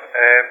 Rob,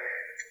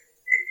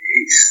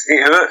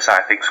 it hurts.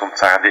 I think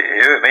sometimes it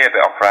hurt me a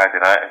bit on Friday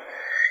night.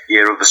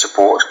 Hear other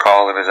supporters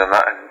calling us and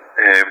that, and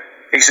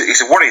it's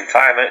a worrying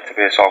time, isn't it, to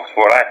be a Salford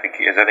supporter? I think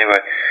it is anyway,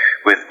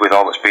 with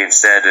all that's being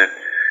said, and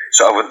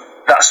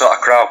that sort of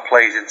crowd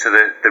plays into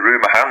the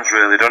room of hands,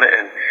 really, doesn't it?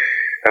 And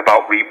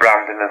about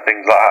rebranding and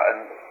things like that.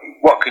 And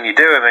what can you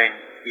do? I mean,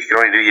 you can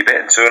only do your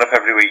bit and turn up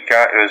every week,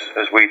 can't you,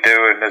 as we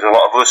do, and there's a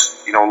lot of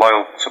us,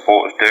 loyal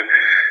supporters do.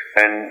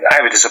 And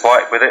I was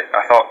disappointed with it.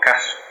 I thought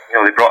Cass,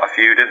 they brought a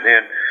few, didn't they?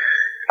 And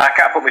I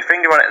can't put my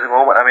finger on it at the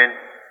moment. I mean,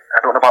 I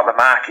don't know about the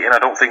marketing.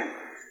 I think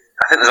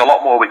there's a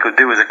lot more we could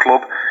do as a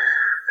club.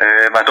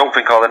 I don't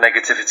think all the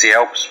negativity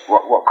helps.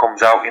 What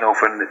comes out,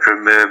 from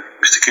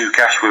Mr.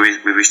 Kukash with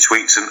his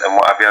tweets and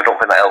what have you. I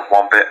don't think that helps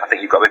one bit. I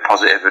think you've got to be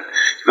positive, and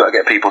you've got to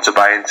get people to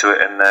buy into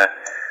it. And I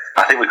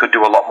think we could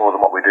do a lot more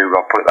than what we do,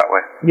 Rob. Put it that way.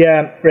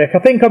 Yeah, Rick. I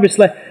think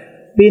obviously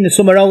being the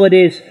summer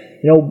holidays,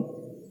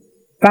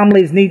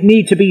 families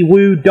need to be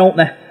wooed, don't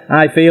they?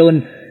 I feel,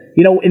 and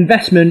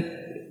investment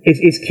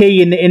is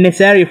key in this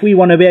area. If we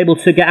want to be able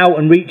to get out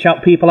and reach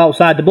out people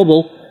outside the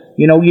bubble,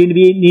 you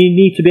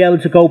need to be able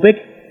to go big.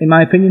 In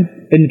my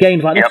opinion, in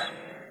games like this.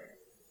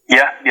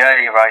 Yeah,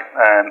 you're right.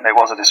 It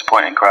was a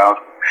disappointing crowd.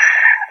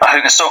 I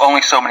think there's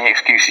only so many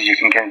excuses you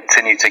can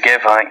continue to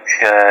give. I think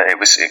it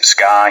was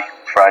Sky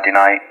Friday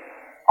night,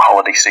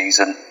 holiday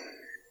season.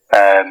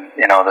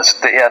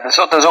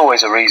 There's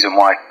always a reason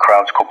why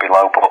crowds could be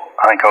low, but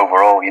I think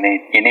overall you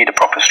need a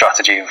proper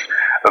strategy of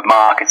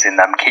marketing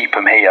them, keep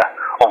them here.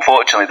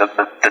 Unfortunately,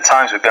 the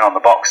times we've been on the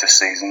box this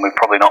season, we've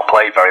probably not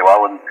played very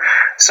well, and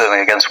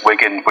certainly against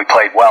Wigan, we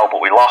played well,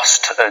 but we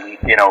lost. And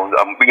we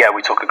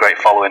took a great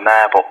following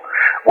there, but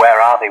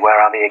where are they?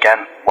 Where are they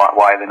again?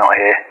 Why are they not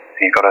here?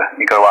 You've got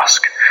to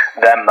ask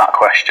them that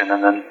question,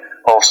 and then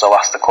also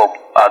ask the club: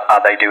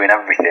 are they doing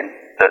everything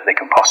that they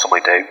can possibly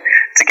do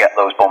to get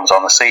those bums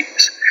on the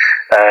seats?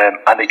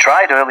 And they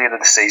tried earlier in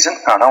the season.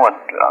 I know.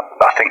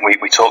 I think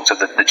we talked of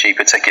the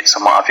cheaper tickets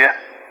and what have you,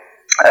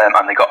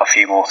 and they got a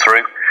few more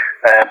through.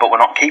 But we're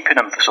not keeping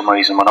them for some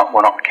reason. We're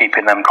not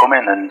keeping them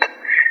coming, and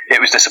it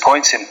was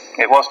disappointing.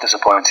 It was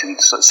disappointing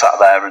sat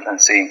there and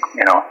seeing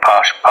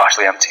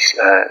partially empty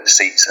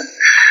seats, and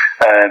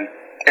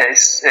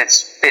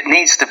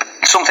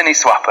something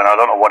needs to happen. I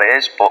don't know what it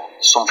is, but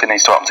something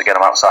needs to happen to get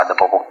them outside the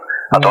bubble.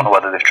 I don't know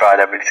whether they've tried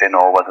everything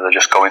or whether they're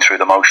just going through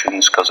the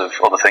motions because of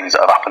other things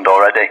that have happened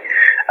already.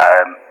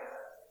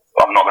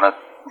 I'm not going to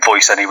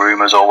voice any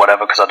rumours or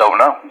whatever because I don't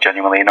know.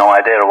 Genuinely no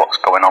idea of what's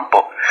going on,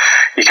 but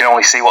you can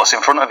only see what's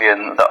in front of you,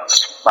 and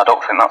I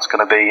don't think that's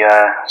going to be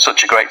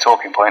such a great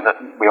talking point that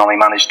we only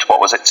managed,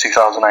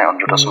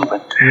 2,800 or something.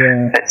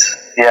 Yeah.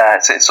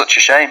 It's such a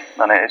shame,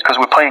 and it's because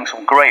we're playing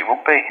some great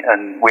rugby,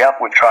 and we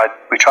tried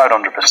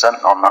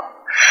 100% on that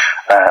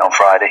on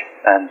Friday,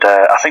 and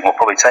I think we'll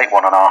probably take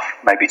 1.5,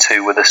 maybe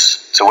 2 with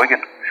us to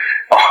Wigan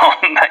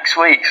next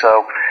week.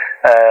 So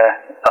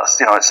That's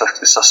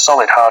it's a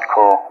solid,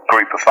 hardcore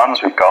group of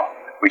fans we've got.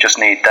 We just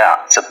need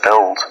that to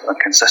build and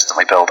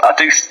consistently build. I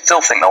do still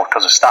think, though,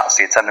 because of stats,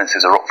 the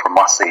attendances are up from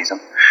last season,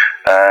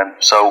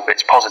 so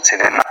it's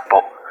positive in that.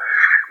 But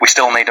we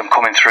still need them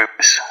coming through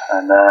this,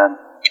 and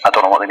I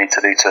don't know what they need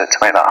to do to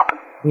make that happen.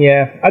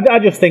 Yeah, I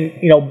just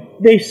think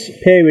this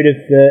period of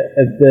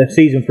the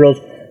season for us,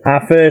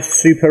 our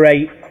first Super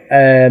 8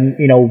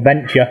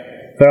 venture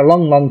for a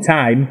long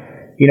time.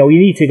 You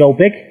need to go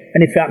big,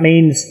 and if that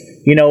means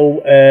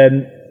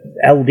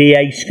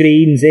LDA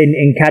screens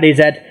in Caddy's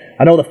Head.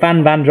 I know the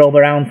fan van drove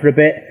around for a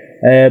bit,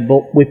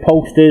 but with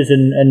posters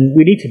and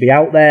we need to be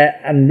out there.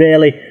 And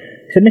really,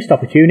 it's a missed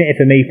opportunity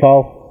for me,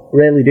 Paul.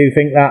 Really do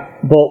think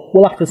that, but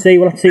we'll have to see.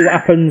 We'll have to see what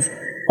happens.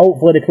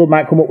 Hopefully, the club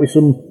might come up with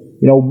some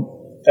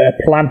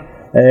plan.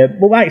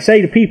 But like I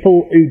say, the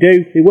people who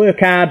do, they work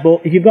hard.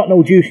 But if you've got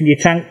no juice in your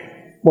tank,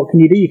 what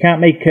can you do? You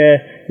can't make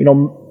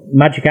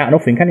magic out of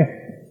nothing, can you?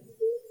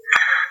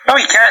 No,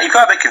 you can't. You've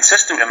got to be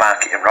consistent with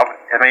marketing, Rob.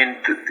 I mean,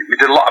 we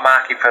did a lot of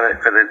marketing for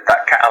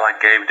that Catalan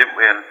game, didn't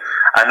we? And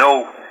I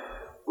know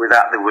with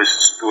that there was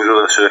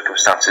other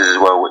circumstances as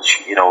well,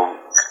 which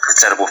the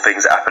terrible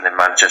things that happened in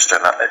Manchester,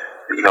 and that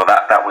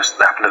was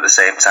happened at the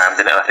same time,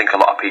 didn't it? And I think a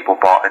lot of people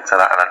bought into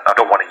that, and I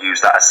don't want to use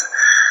that as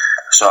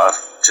sort of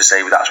to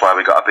say that's why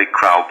we got a big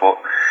crowd,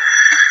 but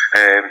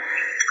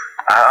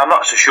I'm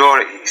not so sure.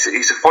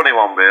 It's a funny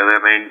one, really. I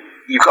mean,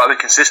 you've got to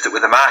be consistent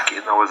with the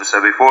marketing, though, as I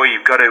said before.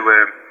 You've got to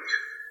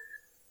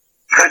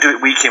do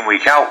it week in,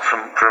 week out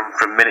from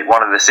minute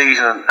one of the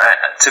season. And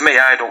to me,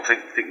 I don't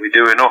think we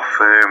do enough.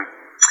 And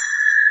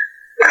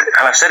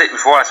I've said it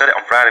before. I said it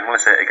on Friday. I'm going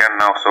to say it again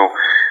now. So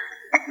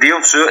the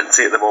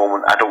uncertainty at the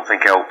moment, I don't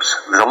think helps.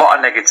 There's a lot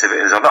of negativity.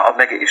 There's a lot of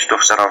negative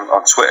stuff said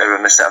on Twitter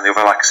and this, that, and the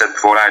other. Like I said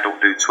before, I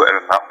don't do Twitter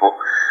and that, but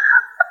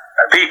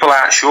people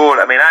aren't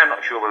sure. I mean, I'm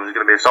not sure whether there's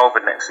going to be a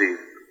Salford next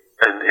season.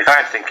 And if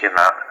I'm thinking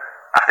that,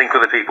 I think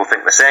other people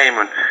think the same.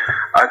 And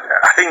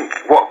I think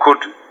what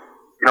could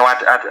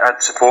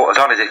I'd support us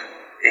on is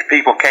if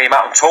people came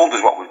out and told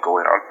us what was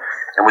going on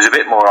and was a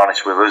bit more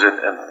honest with us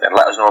and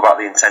let us know about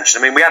the intention.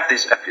 I mean, we had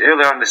this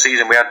earlier on in the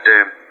season. We had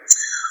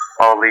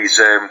all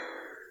these.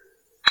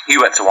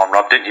 You went to one,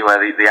 Rob, didn't you? Where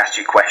they asked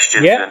you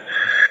questions. Yeah.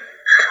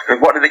 And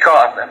what did they call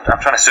it?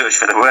 I'm trying to search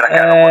for the word. I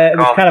can't remember what it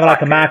was kind of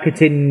like a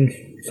marketing.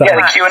 The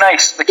Q&A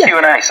session.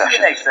 Q&A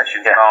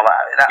session and all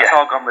that. That's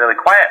all gone really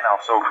quiet now.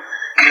 So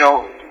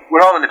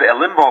we're all in a bit of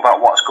limbo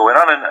about what's going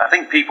on, and I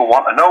think people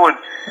want to know, and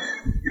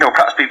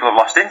perhaps people have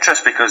lost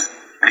interest because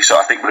they sort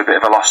of think we're a bit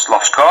of a lost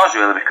cause,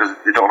 really, because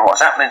they don't know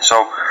what's happening.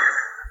 So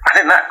I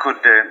think that could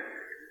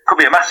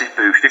be a massive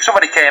boost. If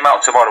somebody came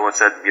out tomorrow and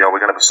said, we're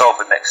going to be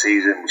Salford next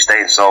season, we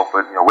stay in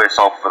Salford, we're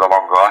Salford for the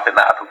long haul, I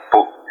think that would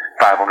put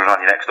 500 on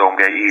your next home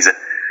gate easy,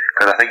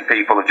 because I think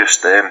people have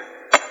just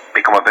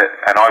become a bit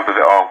annoyed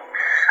with it all.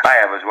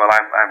 I have as well.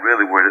 I'm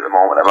really worried at the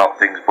moment about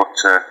things, but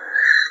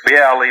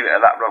yeah, I'll leave it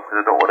at that, Rob,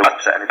 because I don't want to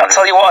upset anybody. I'll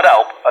tell you what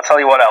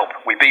would help.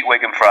 We beat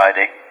Wigan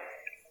Friday.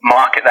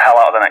 Market the hell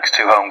out of the next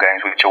two home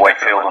games, which are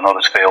Wakefield and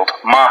Huddersfield.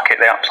 Market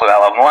the absolute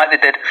hell out of them, like they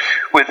did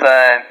with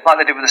the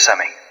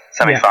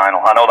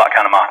semi-final. Yeah. I know that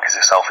kind of markets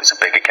itself. It's a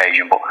big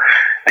occasion, but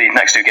the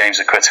next two games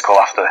are critical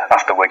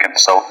after Wigan.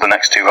 So the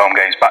next two home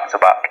games back to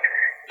back,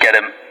 get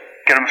them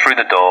through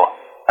the door,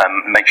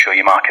 and make sure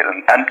you market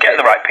them and get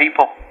the right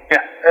people.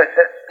 Yeah.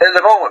 At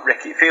the moment,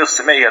 Rick, it feels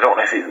to me, I don't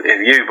know if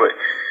you, but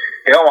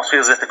it almost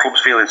feels as if the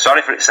club's feeling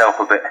sorry for itself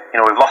a bit.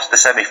 We've lost the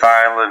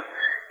semi-final, and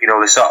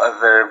they sort of,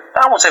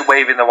 I won't say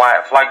waving the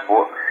white flag,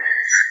 but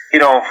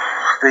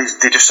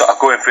they're just sort of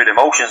going through the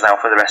motions now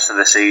for the rest of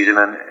the season.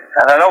 And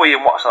I know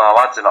Ian Watson and the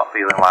lads are not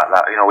feeling like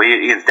that.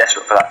 Ian's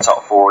desperate for that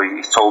top four.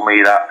 He's told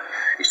me that.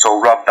 He's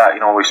told Rob that.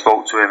 We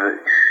spoke to him that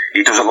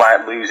he doesn't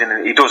like losing,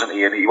 and he doesn't.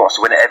 Ian, he wants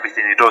to win at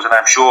everything he does, and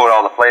I'm sure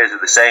all the players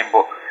are the same.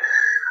 But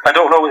I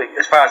don't know,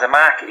 as far as the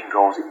marketing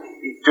goes,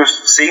 it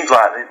just seems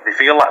like they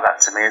feel like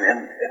that to me.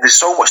 And there's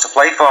so much to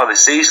play for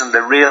this season.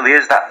 There really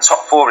is. That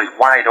top four is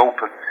wide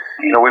open.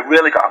 We've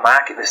really got to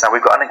market this now.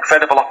 We've got an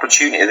incredible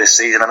opportunity this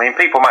season. I mean,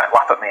 people might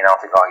laugh at me now and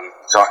think,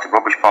 you're talking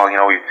rubbish, Paul,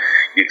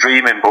 you're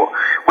dreaming, but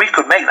we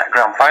could make that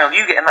grand final.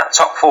 You get in that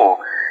top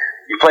four,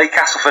 you play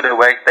Castleford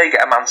away, they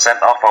get a man sent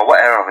off or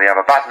whatever, they have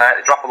a bad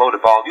night, they drop a load of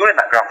balls, you're in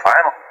that grand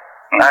final.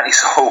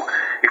 So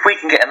if we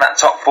can get in that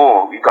top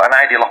four, we've got an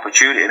ideal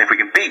opportunity, and if we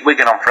can beat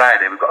Wigan on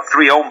Friday, we've got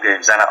 3 home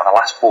games then out of the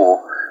last 4.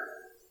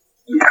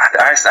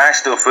 I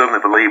still firmly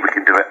believe we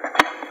can do it.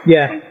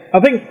 Yeah,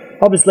 I think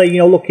obviously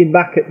looking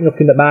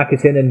at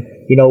marketing, and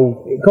it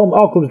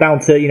all comes down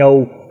to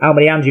how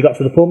many hands you got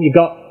to the pump. You've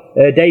got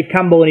Dave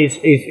Campbell and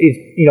his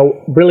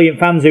brilliant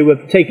fans who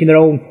have taken their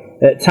own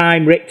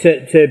time, Rick,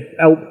 to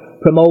help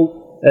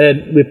promote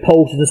with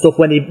posters and stuff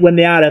when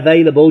they are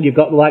available. You've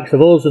got the likes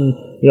of us and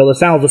the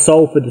Sounds of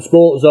Salford, the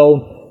Sports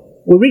Zone.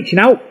 We're reaching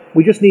out.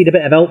 We just need a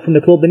bit of help from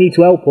the club. They need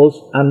to help us,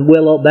 and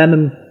we'll help them,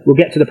 and we'll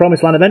get to the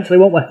promised land eventually,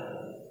 won't we?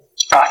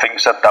 I think we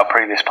said that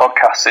previous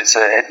podcast.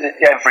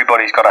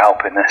 Everybody's got to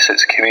help in this.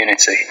 It's a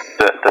community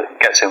that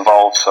gets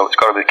involved, so it's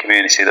got to be a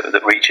community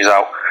that reaches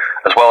out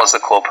as well as the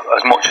club,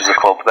 as much as the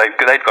club, they've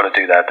got to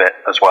do their bit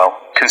as well,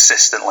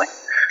 consistently.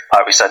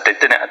 Like we said, they've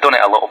done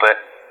it a little bit,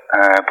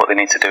 but they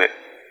need to do it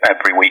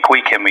every week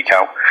in, week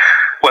out.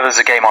 Whether there's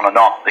a game on or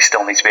not, they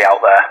still need to be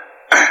out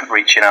there,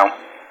 reaching out.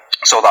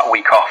 So that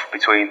week off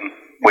between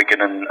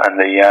Wigan and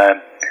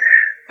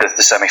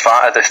the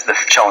semi-final, the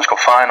Challenge Cup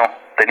final,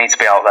 they need to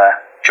be out there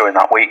during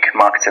that week,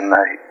 marketing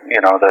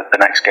the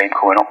next game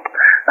coming up,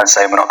 and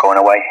saying we're not going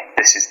away.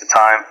 This is the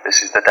time,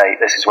 this is the date,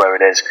 this is where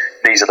it is.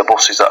 These are the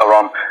buses that are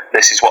on.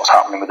 This is what's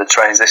happening with the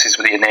trains. This is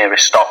your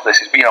nearest stop.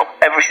 This is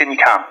everything you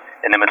can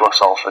in the middle of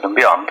Salford and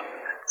beyond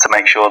to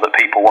make sure that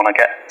people want to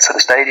get to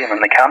the stadium,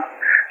 and they can.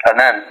 And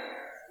then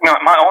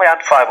it might only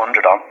add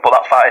 500 on, but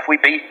if we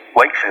beat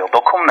Wakefield,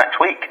 they'll come next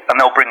week and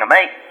they'll bring a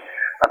mate.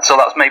 And so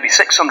that's maybe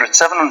 600,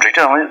 700,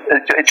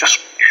 it just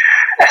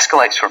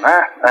escalates from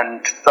there.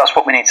 And that's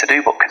what we need to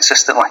do, but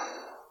consistently.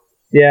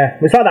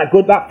 Yeah, it's like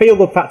that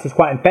feel-good factor is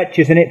quite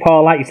infectious, isn't it,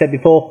 Paul? Like you said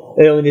before,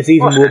 early in the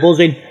season we were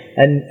buzzing,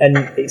 and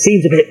it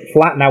seems a bit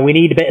flat now. We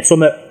need a bit of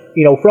something,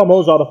 from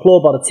us or the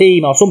club or the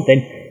team or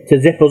something to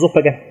zip us up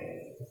again.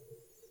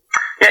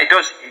 Yeah, it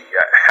does.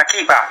 I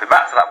keep harping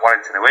back to that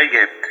Warrington away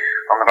game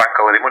on the bank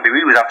holiday Monday.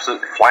 We was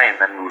absolutely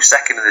flying then. We were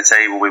second in the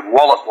table. We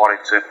walloped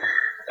Warrington,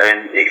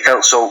 and it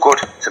felt so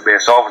good to be a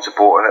Salford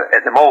supporter.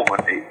 At the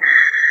moment,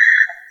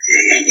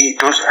 it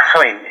does. I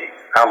mean,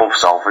 I love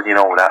Salford, you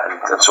know that,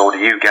 and so do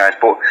you guys.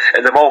 But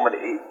at the moment,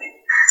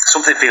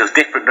 something feels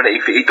different. Doesn't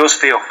it? It does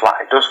feel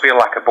flat. It does feel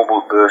like a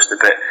bubble burst a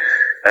bit,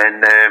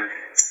 and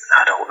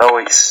I don't know.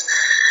 It's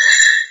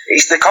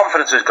the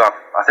confidence has gone.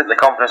 I think the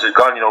confidence has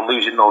gone.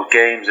 Losing those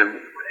games, and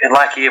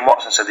like Ian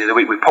Watson said the other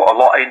week, we put a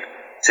lot in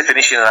to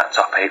finishing in that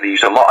top 8. They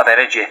used a lot of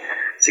energy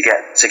to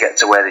get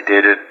to where they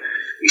did, and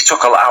he's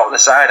took a lot out of the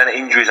side, and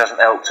injuries hasn't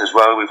helped as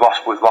well. We've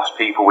lost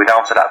people. We're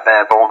down to that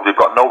bare bones. We've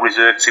got no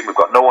reserve team. We've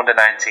got no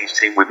under-19s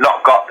team. We've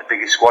not got the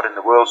biggest squad in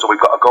the world, so we've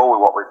got to go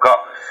with what we've got.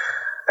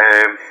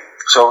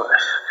 So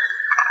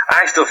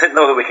I still think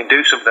though that we can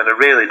do something. I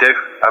really do.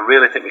 I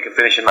really think we can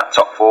finish in that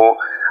top 4.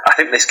 I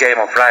think this game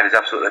on Friday is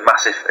absolutely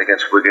massive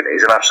against Wigan.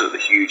 It's an absolutely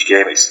huge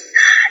game.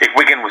 If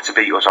Wigan were to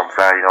beat us on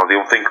Friday, the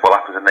unthinkable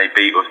happens and they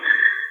beat us.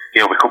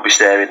 We could be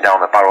staring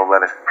down the barrel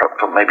then,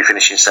 maybe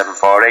finishing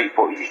 7th or 8th,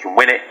 but you can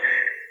win it.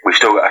 We've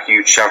still got a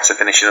huge chance of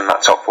finishing in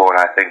that top 4,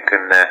 I think,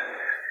 and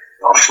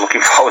I'm just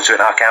looking forward to it.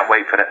 I can't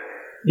wait for it.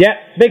 Yeah,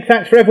 big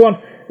thanks for everyone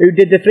who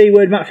did the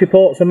 3-word match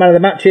reports and man of the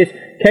matches.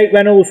 Kate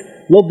Reynolds,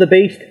 love the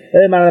beast.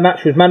 Her man of the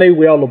match was Manu.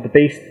 We all love the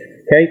beast.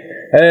 Kate.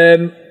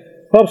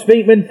 Bob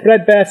Speakman,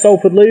 threadbare,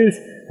 Salford lose.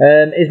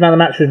 His man of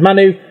the match was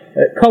Manu.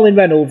 Colin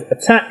Reynolds,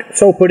 attack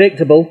so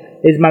predictable.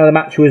 His man of the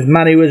match was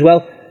Manu as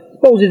well.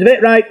 Suppose he's a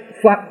bit right.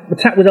 Flat.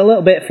 Attack was a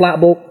little bit flat,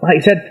 but like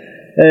you said,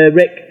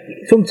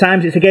 Rick,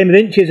 sometimes it's a game of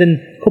inches, and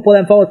a couple of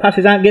them forward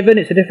passes aren't given.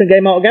 It's a different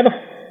game altogether.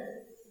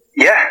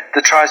 Yeah,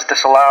 the tries are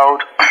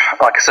disallowed.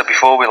 Like I said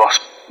before, we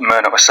lost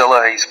Murdoch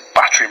Wasilla. He's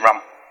battering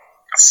ram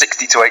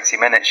 60 to 80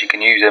 minutes. You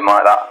can use him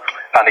like that,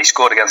 and he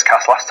scored against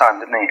Cass last time,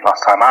 didn't he?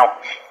 Last time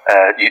out,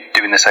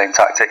 doing the same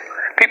tactic.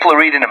 People are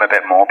reading him a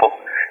bit more, but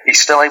he's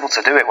still able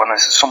to do it when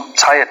there's some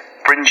tired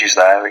fringes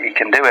there. He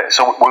can do it.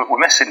 So we're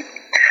missing,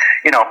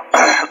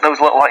 those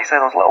little, like you say,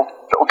 those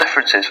little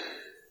differences.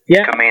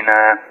 Yeah, can mean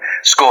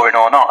scoring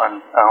or not,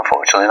 and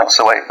unfortunately, that's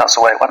the way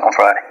it went on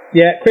Friday.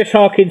 Yeah, Chris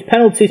Hawkins,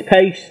 penalties,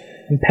 pace,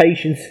 and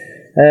patience,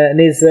 and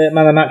his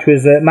man of the match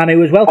was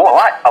Manu as well. Oh,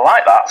 I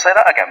like that. Say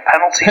that again.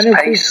 Penalties,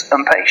 pace,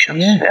 and patience.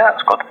 Yeah,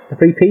 that's good. The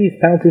 3 P's: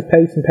 penalties,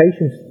 pace, and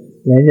patience.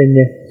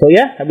 So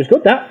yeah, that was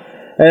good. That.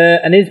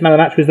 And his man of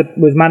the match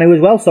was Manu as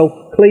well.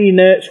 So clean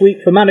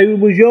sweep for Manu.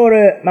 Was your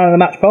man of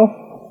the match, Paul?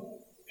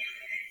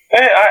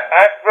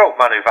 I wrote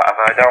Manu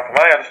Vatavai down for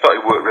Manu. I just thought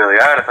he worked really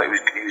hard. I thought he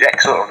was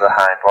excellent under the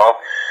high ball.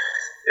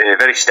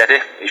 Very steady.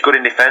 He's good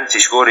in defence.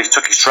 He scored. He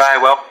took his try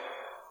well.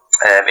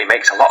 He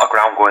makes a lot of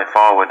ground going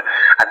forward.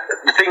 And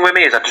the thing with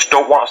me is I just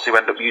don't want us to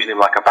end up using him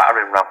like a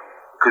battering ram,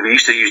 because we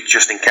used to use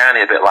Justin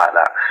Carney a bit like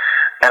that.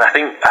 And I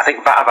think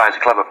Vatavai is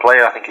a clever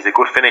player. I think he's a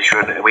good finisher,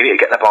 and we need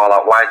to get the ball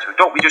out wide. So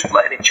don't be just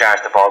letting him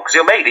charge the ball, because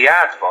he'll make the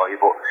yards for you,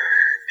 but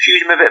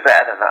shoot him a bit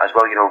better than that as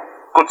well.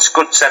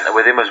 Good centre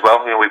with him as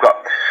well. We've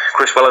got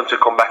Chris Wellington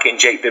come back in,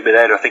 Jake Bibby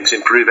there, who I think is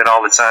improving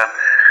all the time.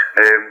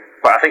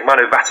 But I think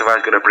Manu Vatavai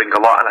is going to bring a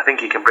lot, and I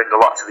think he can bring a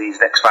lot to these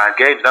next 5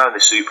 games now in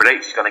the Super 8.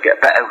 He's going to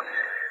get better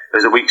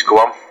as the weeks go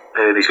on.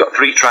 He's got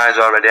 3 tries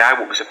already. I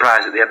won't be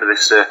surprised at the end of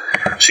this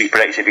Super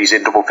 8 if he's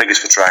in double figures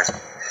for tries.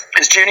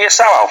 Is Junior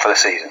Sal out for the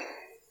season?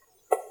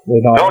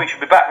 No, he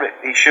should be back.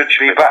 He should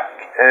be back.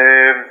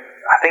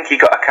 I think he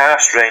got a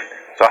calf strain,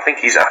 so I think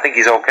he's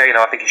okay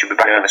now. I think he should be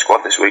back in the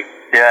squad this week.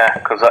 Yeah,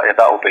 because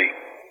that'll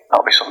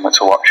be something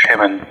to watch.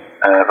 Him and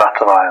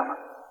Vatavai,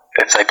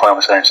 if they play on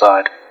the same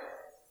side.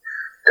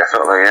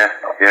 Definitely,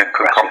 yeah.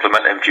 Could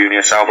compliment him,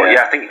 Junior Sal. But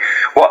I think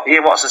what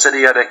Ian Watson said,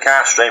 he had a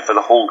calf strain for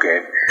the whole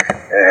game,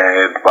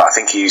 but I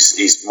think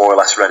he's more or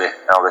less ready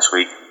now this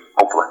week,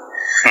 hopefully.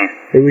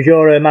 Who was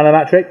your man of the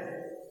match, Rick?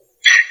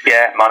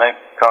 Yeah, Manu.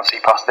 Can't see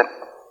past him.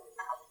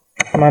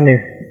 Manu.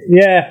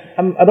 Yeah,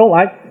 I don't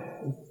like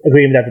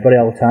agreeing with everybody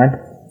all the time,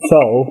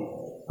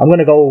 so I'm going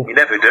to go. You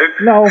never do.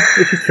 No,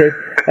 this is true.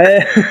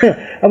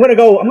 I'm going to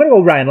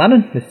go Ryan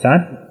Lannon this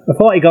time. I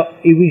thought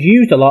he was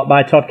used a lot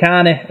by Todd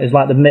Carney as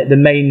like the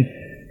main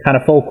kind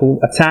of focal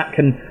attack,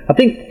 and I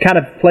think kind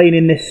of playing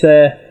in this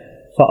sort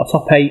of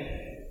top 8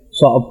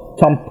 sort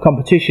of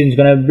competition is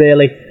going to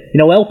really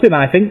help him.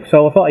 I think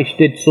so. I thought he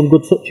did some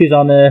good touches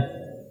on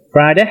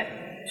Friday,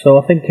 so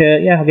I think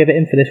I'll give it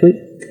in for this week.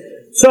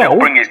 So it'll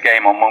bring his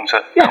game on, won't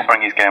it? Yeah. It'll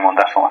bring his game on,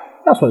 definitely.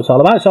 That's what it's all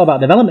about. It's all about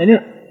development,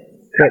 isn't it?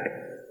 Quick.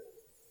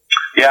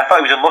 Yeah, I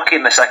thought he was unlucky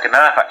in the second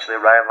half, actually,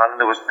 Ryan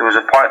Lannon. There was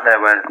a point there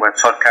where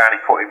Todd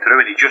Carney put him through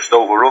and he just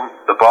overrun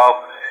the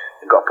ball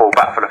and got pulled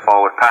back for the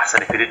forward pass.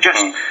 And if he'd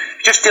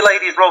just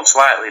delayed his run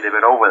slightly, he'd have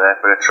been over there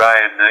for a try.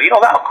 And,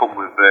 that'll come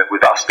with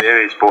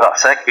experience. But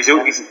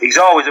he's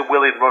always a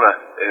willing runner,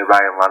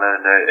 Ryan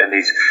Lannon. And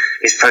he's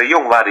for a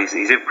young lad,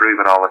 he's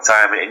improving all the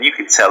time. And you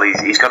can tell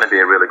he's going to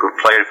be a really good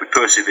player if we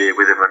persevere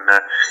with him.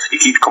 And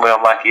he keeps coming on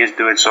like he is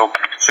doing. So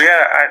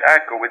yeah,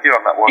 I'd go with you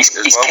on that one he's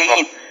well.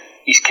 Keen.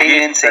 He's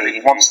keen into it.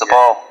 He wants the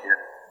ball. Yeah.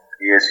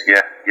 He is,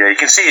 yeah. You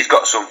can see he's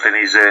got something.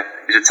 He's a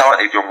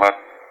talented young lad.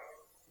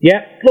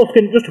 Yeah,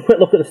 just a quick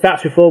look at the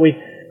stats before we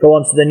go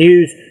on to the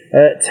news.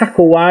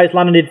 Tackle-wise,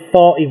 Lannon did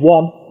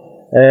 41.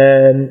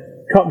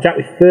 Cockjack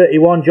with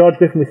 31. George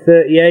Griffin with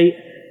 38.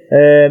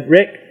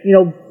 Rick,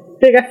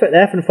 big effort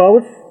there from the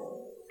forwards.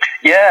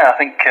 Yeah, I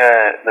think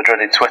the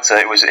dreaded Twitter,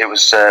 it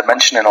was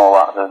mentioning all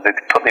that. They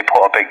put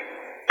a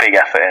big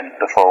effort in,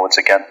 the forwards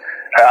again,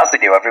 as they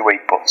do every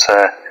week, but...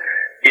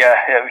 it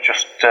was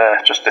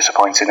just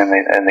disappointing in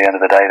the end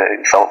of the day that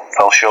it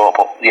fell short,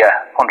 but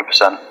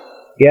 100%.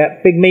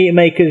 Yeah, big meter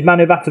makers,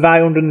 Manu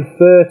Vatuvei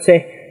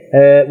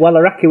 130,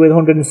 Welaraki with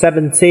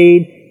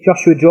 117,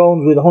 Joshua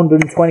Jones with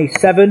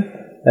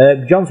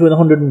 127, Johnson with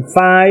 105.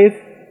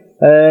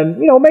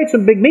 Made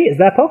some big meters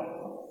there, Paul.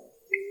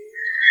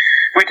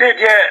 We did,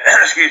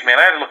 yeah. Excuse me. And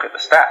I had a look at the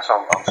stats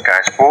on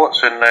Sky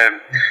Sports, and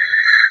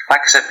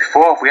like I said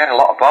before, we had a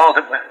lot of ball,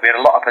 didn't we? We had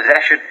a lot of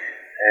possession.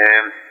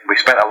 We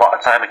spent a lot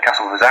of time in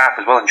Castle's half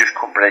as well and just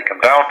couldn't break them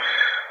down.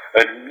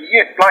 And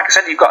like I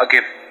said, you've got to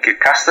give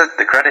Castor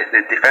the credit.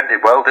 They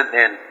defended well, didn't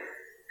they? And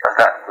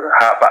that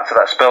back to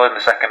that spell in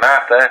the second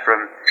half there,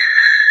 from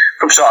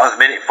sort of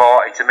minute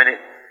 40 to minute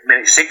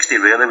 60.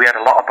 Really, we had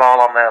a lot of ball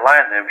on their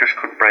line. They just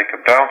couldn't break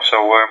them down. So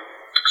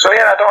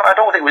yeah, I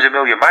don't think it was a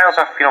million miles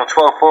off.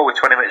 12-4 with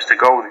 20 minutes to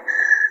go.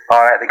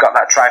 All right, they got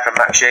that try from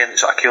Matt Shane that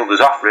sort of killed us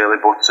off, really.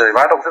 But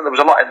I don't think there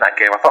was a lot in that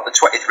game. I thought the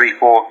 23-4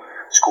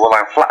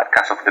 scoreline flattered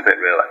Castleford a bit,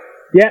 really.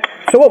 Yeah,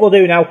 so what we'll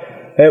do now,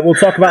 we'll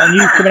talk about the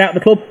news coming out of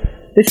the club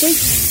this week.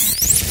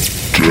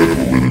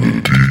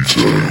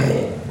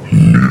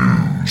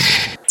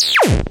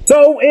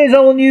 So, here's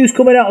all the news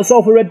coming out of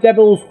Salford Red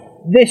Devils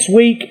this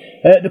week.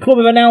 The club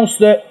have announced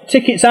that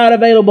tickets are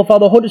available for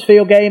the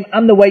Huddersfield game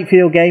and the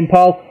Wakefield game,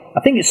 Paul.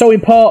 I think it's so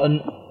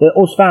important that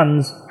us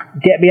fans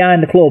get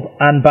behind the club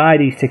and buy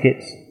these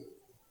tickets.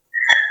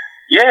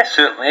 Yeah, it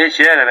certainly is,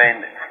 yeah. I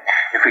mean,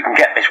 if we can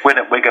get this win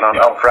at Wigan on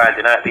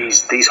Friday night,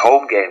 these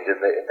home games in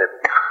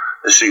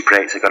the Super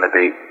 8s are going to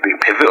be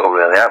pivotal,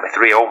 really, aren't they?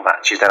 3 home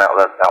matches then out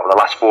of the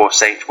last 4,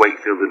 Saints,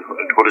 Wakefield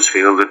and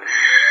Huddersfield. And,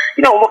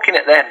 looking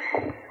at them,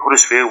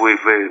 Huddersfield,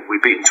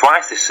 we've beaten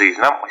twice this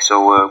season, haven't we?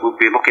 So we'll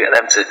be looking at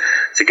them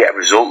to get a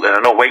result. And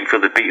I know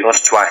Wakefield have beaten us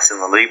twice in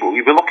the league, but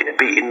we'll be looking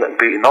at beating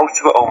those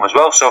two at home as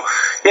well. So,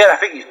 yeah, I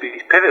think it's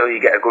pivotal.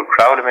 You get a good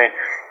crowd. I mean,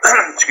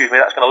 excuse me,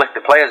 that's going to lift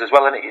the players as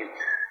well, isn't it?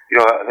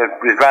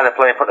 We'd rather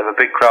play in front of a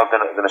big crowd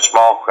than a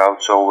small crowd.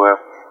 So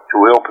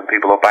we're hoping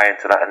people will buy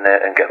into that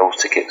and get those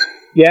tickets.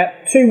 Yeah,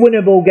 2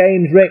 winnable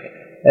games, Rick.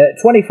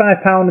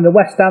 £25 in the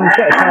West Stand,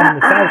 £20 in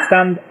the South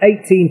Stand,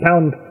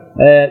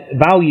 £18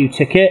 value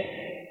ticket.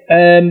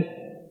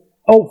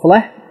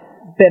 Hopefully,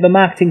 bit of a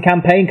marketing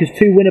campaign, because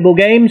 2 winnable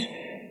games,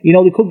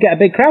 they could get a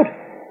big crowd.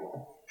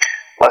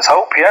 Let's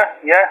hope, yeah.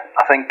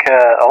 I think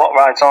a lot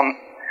rides on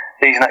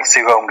these next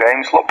 2 home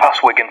games. Look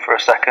past Wigan for a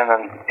second,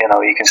 and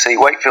you can see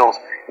Wakefield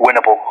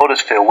winnable,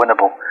 Huddersfield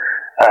winnable,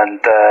 and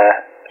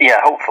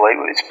hopefully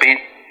it's being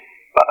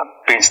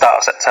start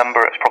of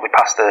September. It's probably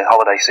past the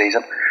holiday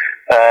season.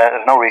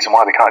 There's no reason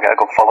why we can't get a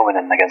good following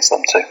in against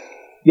them too.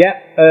 Yeah,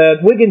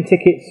 Wigan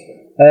tickets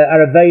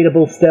are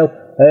available still.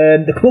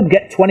 The club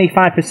get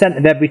 25%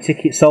 of every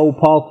ticket sold,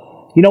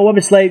 Paul.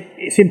 Obviously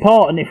it's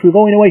important if we're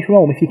going away from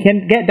home. If you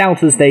can get down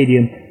to the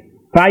stadium,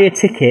 buy a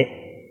ticket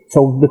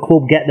so the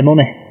club get the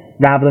money,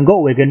 rather than go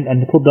to Wigan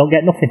and the club don't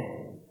get nothing.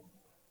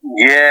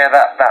 Yeah,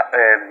 that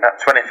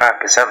 25%,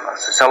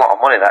 that's a lot of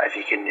money. That if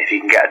you can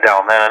get it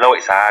down there. And I know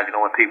it's hard,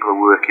 when people are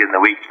working in the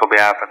week, it's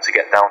probably hard for them to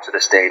get down to the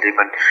stadium,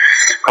 and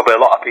probably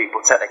a lot of people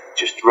tend to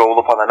just roll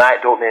up on the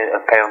night, don't they,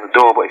 and pay on the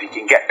door. But if you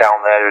can get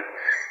down there and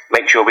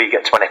make sure we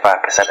get 25%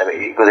 of it,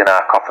 it goes in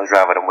our coffers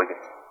rather than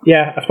Wigan.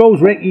 Yeah, I suppose,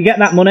 Rick, you get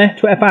that money,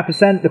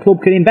 25%, the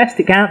club can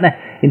invest it, can't they,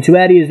 into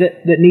areas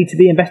that need to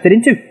be invested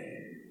into.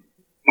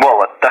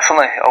 Well,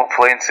 definitely,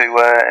 hopefully into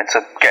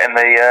getting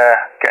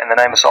the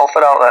name of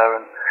Salford out there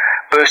and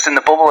bursting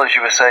the bubble, as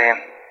you were saying.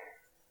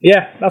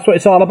 Yeah, that's what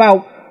it's all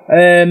about.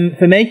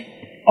 For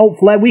me,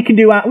 hopefully we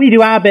do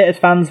our bit as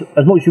fans,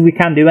 as much as we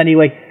can do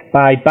anyway,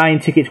 by buying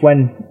tickets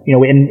when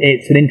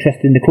it's an interest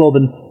in the club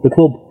and the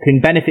club can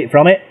benefit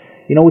from it.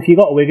 If you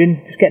got to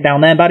Wigan, just get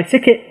down there and buy the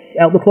ticket,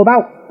 help the club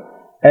out.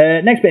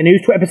 Next bit of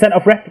news: 20%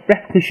 off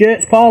replica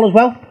shirts, Paul, as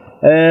well.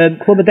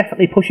 Club are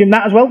definitely pushing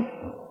that as well.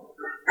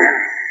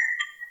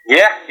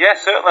 Yeah,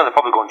 certainly. They're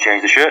probably going to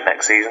change the shirt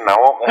next season now,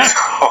 won't they?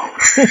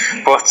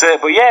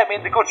 But yeah, I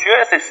mean, the good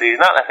shirts this season,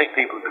 I think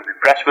people have been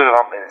impressed with them,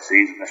 haven't they, this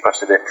season,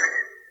 especially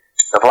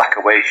the black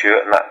away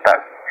shirt and that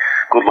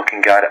good-looking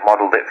guy that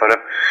modelled it for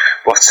them.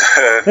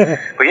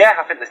 But yeah,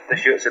 I think the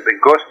shirts have been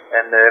good,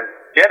 and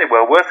yeah, they're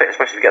well worth it,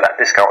 especially to get that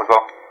discount as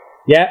well.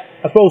 Yeah,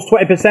 I suppose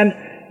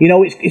 20%.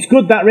 It's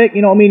good that, Rick.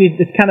 You know what I mean?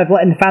 It's kind of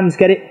letting the fans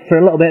get it for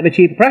a little bit of a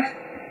cheaper price.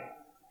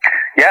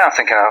 Yeah, I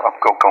think I'll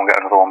go and get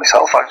another one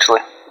myself,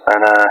 actually.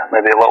 And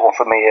maybe a little one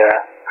for me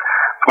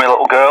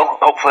little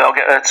girl. Hopefully I'll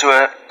get her to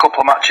a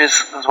couple of matches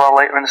as well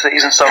later in the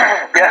season. So,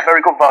 yeah,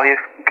 very good value.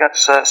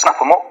 Snap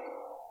them up.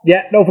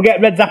 Yeah, don't forget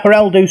Reds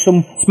Apparel do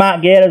some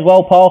smart gear as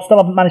well, Paul. Still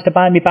haven't managed to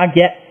buy my bag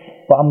yet,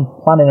 but I'm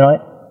planning on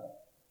it.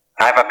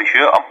 I've had my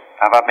shirt on.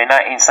 I've had my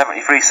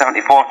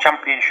 1973-74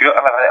 champion shirt.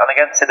 I've had it on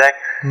again today.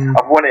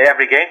 I've won it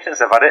every game since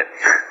I've had it.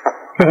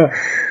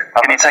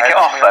 Can you take it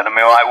off then and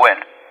we might win?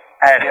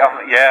 Yeah,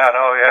 I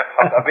know,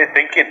 yeah. I've been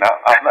thinking that.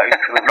 I've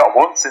not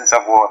won since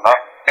I've worn that.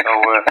 So,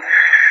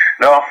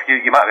 no,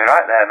 you might be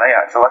right there, mate,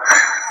 actually.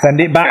 Send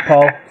it back,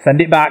 Paul.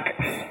 Send it back.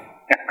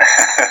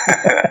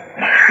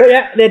 But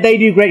yeah, they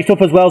do great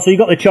stuff as well. So you've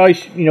got the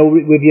choice,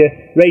 with your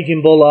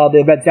Raging Bull or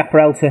the Reds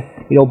Apparel to,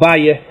 buy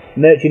your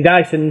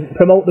merchandise and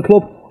promote the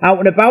club out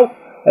and about.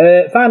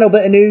 Final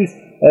bit of news.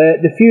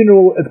 The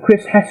funeral of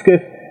Chris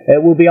Hesketh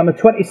will be on the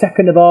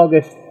 22nd of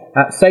August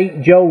at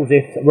St.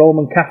 Joseph's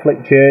Roman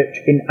Catholic Church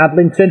in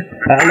Adlington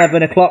at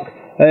 11 o'clock.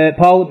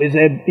 Paul, it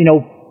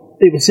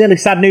was really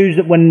sad news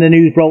when the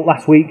news broke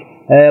last week,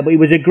 but he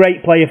was a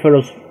great player for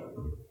us.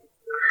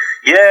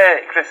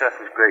 Yeah, Chris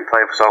Hesketh was a great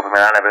player for Salford.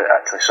 I never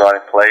actually saw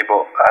him play,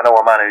 but I know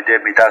a man who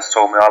did. My dad's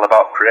told me all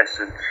about Chris,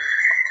 and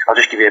I'll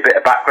just give you a bit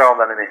of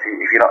background on him if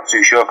you're not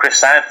too sure. Chris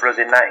signed for us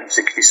in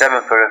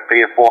 1967 for a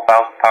fee of £4,000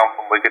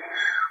 from Wigan,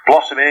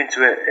 blossoming into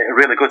a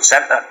really good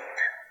centre.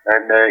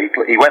 And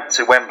he went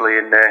to Wembley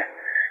in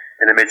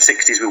the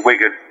mid-60s with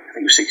Wigan. I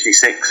think he was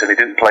 66, and he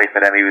didn't play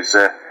for them. He was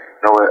a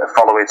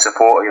following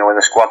supporter, in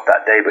the squad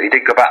that day. But he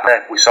did go back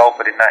there with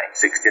Salford in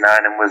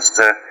 1969 and was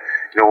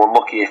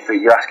unlucky. If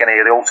you ask any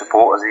of the old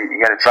supporters,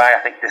 he had a try,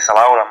 I think,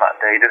 disallowed on that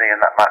day, didn't he,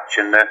 in that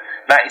match. And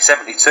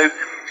 1972,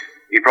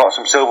 he brought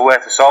some silverware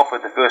to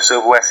Salford. The first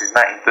silverware since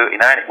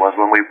 1939 it was,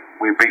 when we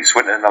beat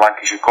Swinton in the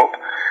Lancashire Cup.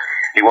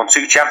 He won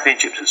 2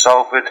 championships at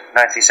Salford,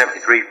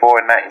 1973-4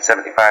 and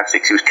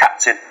 1975-6. He was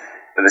captain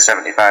for the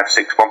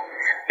 75-6 one.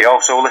 He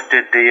also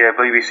lifted the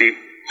BBC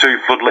Two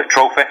Floodlit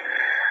Trophy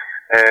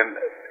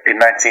in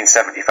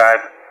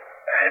 1975.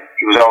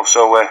 He was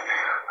also a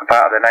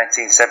part of the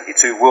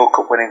 1972 World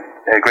Cup winning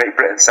Great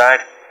Britain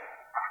side.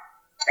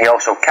 He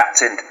also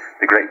captained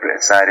the Great Britain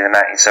side in the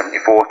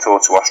 1974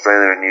 tour to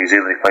Australia and New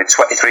Zealand. He played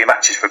 23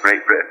 matches for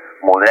Great Britain,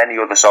 more than any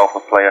other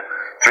Salford player,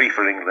 3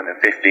 for England and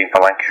 15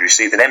 for Lancashire. He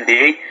received an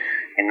MBE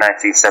in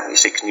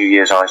 1976, New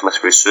Year's on his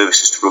list for his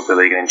services to rugby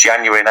league, and in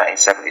January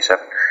 1977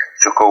 he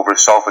took over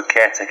as Salford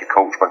caretaker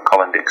coach when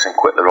Colin Dixon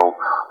quit the role,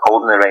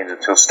 holding the reins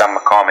until Stan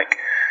McCormick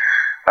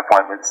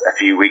appointment a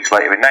few weeks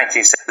later. In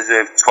 1970 he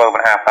deserved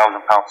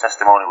 £12,500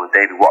 testimonial with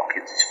David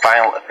Watkins, his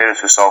final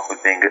appearance for Salford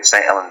being at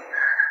St Helens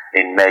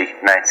in May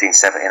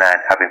 1979,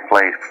 having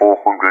played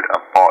 443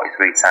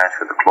 times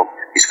for the club.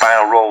 His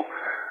final role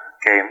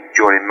came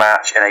during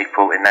March and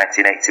April in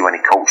 1980 when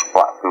he coached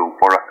Blackpool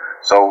Borough.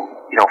 So,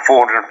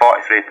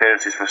 443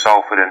 appearances for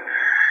Salford, and,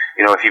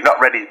 if you've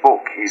not read his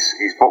book,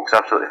 his book's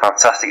absolutely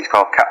fantastic. It's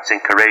called Captain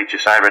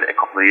Courageous. I read it a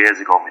couple of years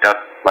ago. My dad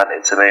lent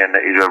it to me, and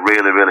it's a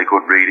really, really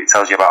good read. It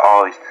tells you about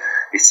all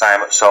his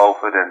time at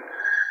Salford and,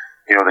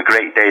 the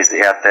great days that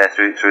he had there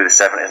through the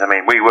 70s. I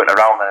mean, we weren't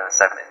around then in the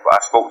 70s, but I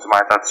spoke to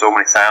my dad so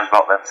many times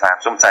about them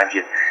times. Sometimes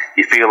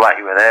you feel like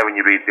you were there when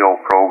you read the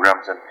old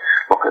programmes and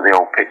look at the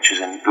old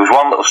pictures. And there was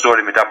one little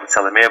story my dad was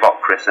telling me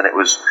about Chris, and it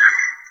was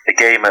a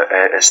game at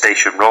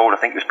Station Road. I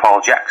think it was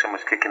Paul Jackson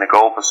was kicking a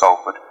goal for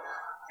Salford.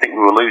 I think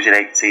we were losing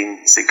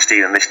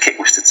 18-16, and this kick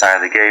was to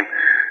tie the game.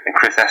 And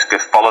Chris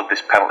Hesketh followed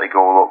this penalty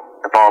goal up,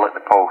 the ball at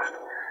the post.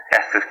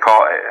 Hesketh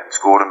caught it and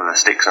scored under the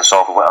sticks, and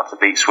Salford went on to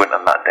beat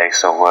Swinton that day.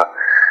 So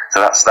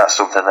that's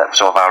something that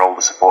some of our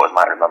older supporters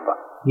might remember.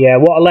 Yeah,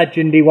 what a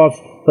legend he was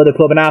for the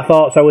club, and our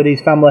thoughts are with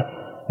his family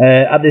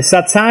at this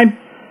sad time.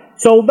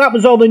 So that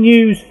was all the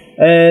news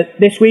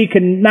this week,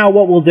 and now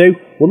what we'll do,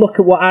 we'll look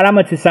at what our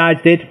amateur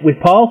sides did with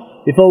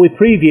Paul before we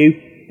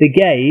preview the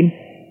game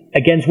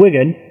against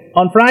Wigan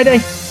on Friday.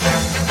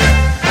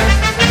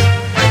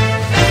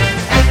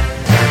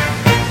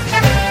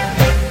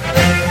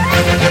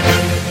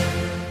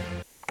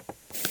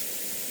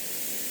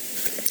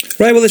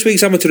 Right, well, this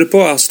week's Amateur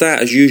Report, I'll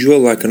start as usual,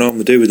 like I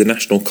normally do, with the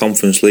National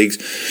Conference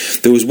Leagues.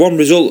 There was one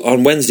result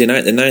on Wednesday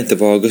night, the 9th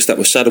of August, that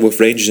was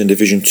Saddleworth Rangers in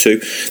Division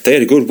 2. They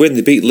had a good win,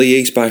 they beat Lee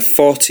East by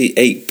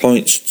 48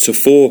 points to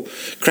 4.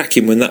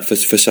 Cracking win that for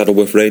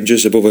Saddleworth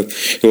Rangers, above a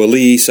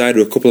Lee East side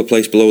who are a couple of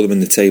places below them in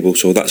the table,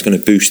 so that's going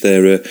to boost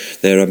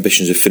their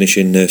ambitions of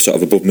finishing sort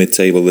of above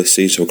mid-table this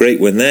season, so a great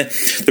win there.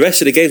 The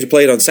rest of the games were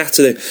played on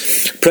Saturday.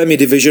 Premier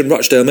Division,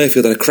 Rochdale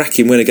Mayfield had a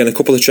cracking win again, a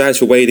couple of tries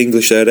for Wade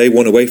English there. They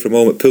won away from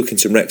home at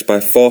Pilkington Rex by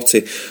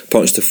 40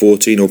 points to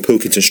 14, or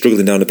Pilkington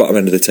struggling down the bottom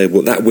end of the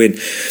table, but that win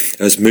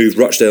has moved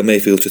Rochdale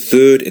Mayfield to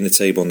 3rd in the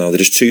table now. They're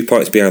just 2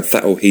 points behind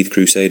Thatto Heath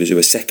Crusaders, who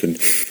are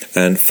 2nd,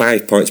 and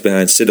 5 points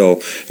behind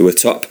Siddall, who are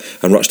top,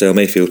 and Rochdale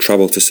Mayfield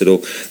travel to Siddall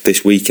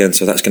this weekend,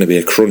 so that's going to be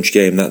a crunch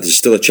game. That there's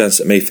still a chance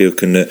that Mayfield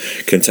can take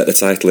the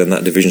title in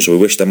that division, so we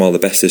wish them all the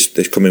best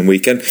this coming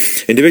weekend.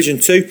 In Division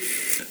 2,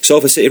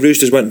 Salford City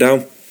Roosters went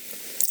down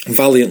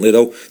valiantly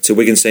though to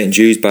Wigan St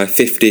Jude's by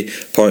 50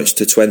 points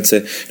to 20.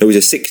 It was a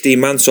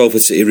 16-man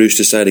Salford City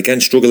Roosters side, again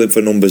struggling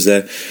for numbers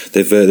there.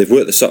 They've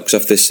worked the socks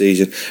off this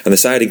season, and the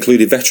side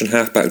included veteran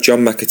halfback John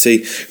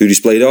McAtee, who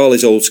displayed all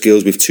his old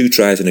skills with 2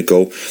 tries and a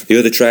goal. The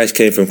other tries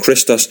came from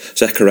Christos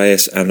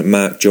Zacharias and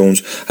Mark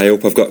Jones. I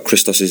hope I've got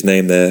Christos'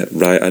 name there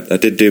right. I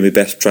did do my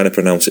best trying to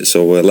pronounce it,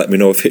 so let me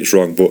know if it's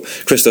wrong, but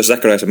Christos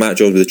Zacharias and Mark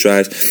Jones with the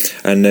tries,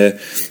 and there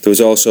was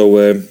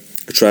also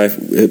try.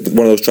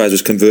 One of those tries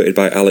was converted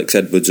by Alex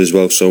Edwards as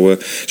well. So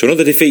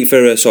another defeat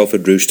for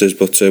Salford Roosters,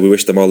 but we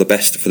wish them all the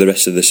best for the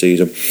rest of the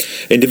season.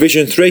 In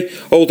Division 3,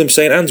 Oldham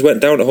St Anne's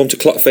went down at home to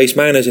Clockface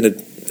Miners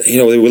in they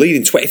were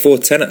leading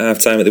 24-10 at half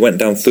time, but they went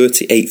down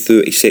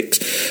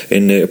 38-36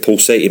 in a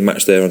pulsating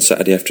match there on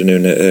Saturday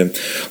afternoon at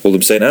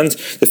Oldham St Anne's.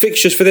 The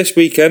fixtures for this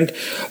weekend: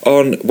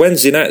 on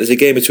Wednesday night there's a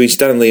game between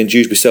Stanley and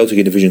Dewsbury Celtic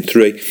in Division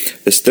 3.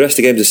 The rest of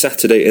the games are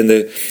Saturday. In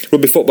the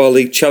Rugby Football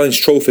League Challenge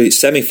Trophy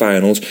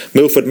semi-finals,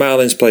 Milford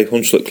Marlins play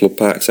Hunslet Club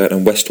Parkside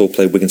and Westhull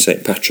play Wigan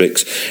St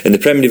Patrick's. In the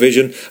Premier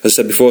Division, as I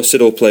said before,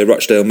 Siddall play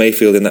Rochdale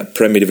Mayfield in that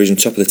Premier Division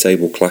top of the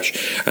table clash,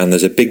 and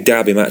there's a big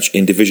derby match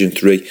in Division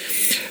 3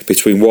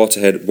 between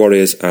Waterhead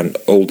Warriors and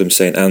Oldham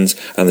St Anne's,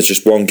 and there's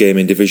just one game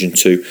in Division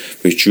 2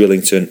 with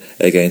Drillington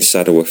against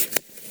Saddleworth.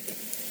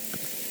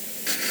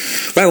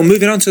 Right, well,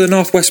 moving on to the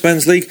North West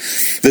Men's League.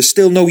 There's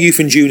still no Youth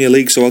and Junior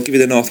League, so I'll give you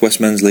the North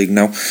West Men's League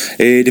now.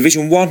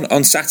 Division 1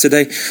 on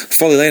Saturday,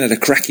 Folly Lane had a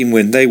cracking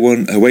win. They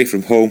won away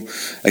from home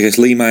against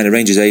Lee Minor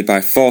Rangers A by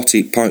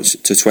 40 points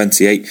to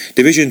 28.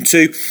 Division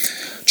 2,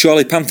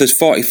 Chorley Panthers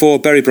 44,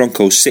 Bury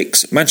Broncos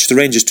 6, Manchester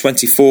Rangers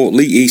 24,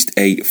 Lee East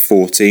A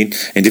 14.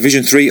 In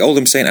Division 3,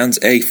 Oldham St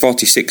Anne's A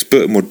 46,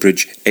 Burton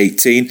Woodbridge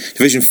 18.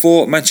 Division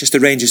 4, Manchester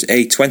Rangers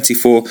A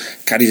 24,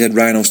 Cadishead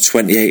Rhinos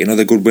 28.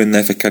 Another good win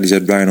there for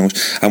Cadishead Rhinos.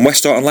 And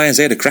West Orton Lions,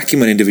 they had a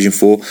cracking win in Division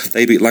 4.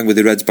 They beat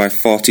Langworthy Reds by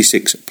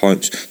 46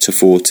 points to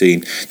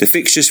 14. The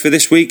fixtures for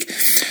this week: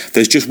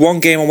 there's just one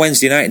game on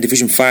Wednesday night in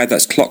Division 5.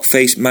 That's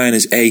Clockface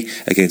Miners A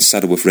against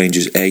Saddleworth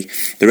Rangers A.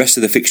 The rest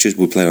of the fixtures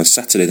will play on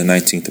Saturday the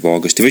 19th of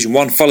August. Division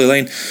 1, Folly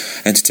Lane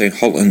entertain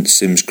Halton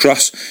Sims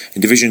Cross.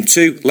 In Division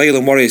 2,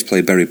 Leyland Warriors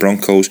play Bury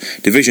Broncos.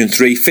 Division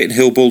 3, Fitton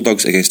Hill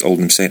Bulldogs against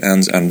Oldham St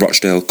Anne's and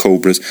Rochdale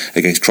Cobras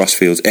against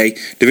Crossfields A.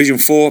 Division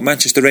 4,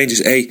 Manchester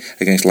Rangers A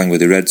against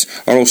Langworthy Reds.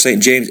 Orrell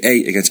St James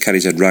A against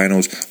Cadishead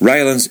Rhinos.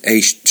 Rylands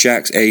A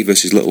Sharks A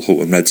versus Little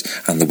Hulton Reds,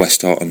 and the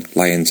West Orton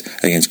Lions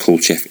against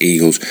Colchester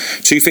Eagles.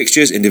 2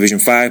 fixtures in Division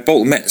 5,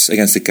 Bolton Mets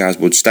against the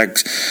Garswood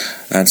Stags,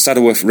 and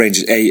Saddleworth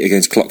Rangers A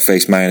against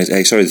Clockface Miners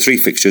A. The 3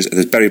 fixtures,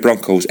 there's Bury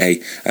Broncos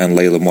A and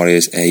Leyland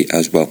Warriors A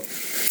as well.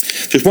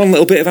 Just one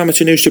little bit of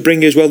amateur news to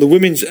bring you as well. The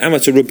Women's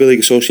Amateur Rugby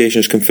League Association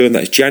has confirmed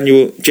that its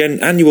annual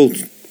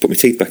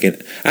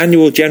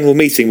general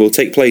meeting will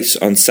take place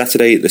on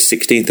Saturday the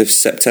 16th of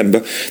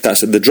September.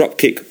 That's at the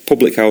Dropkick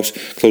Public House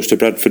close to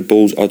Bradford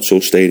Bulls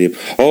Odsall Stadium.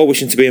 All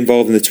wishing to be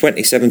involved in the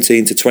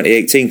 2017 to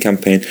 2018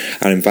 campaign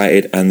are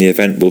invited, and the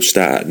event will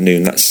start at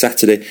noon. That's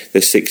Saturday the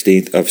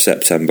 16th of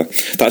September.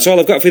 That's all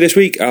I've got for you this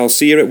week. I'll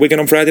see you at Wigan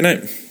on Friday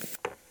night.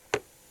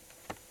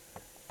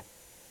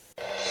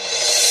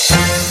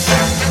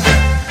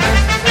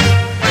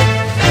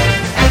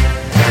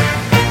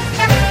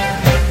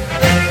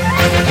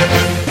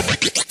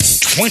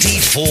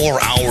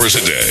 Hours a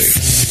day.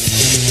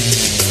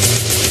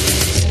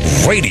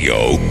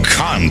 Radio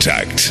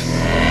Contact.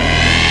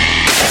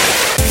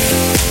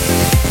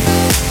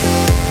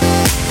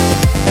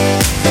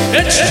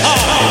 It's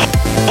time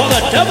for the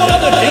Devil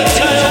in the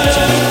Details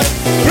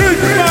Big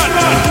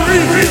Match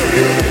Review.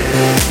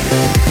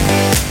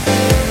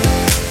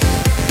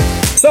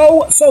 So,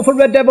 Salford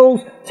Red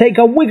Devils take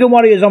on Wigan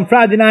Warriors on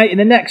Friday night in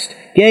the next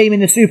game in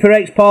the Super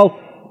 8s, Paul.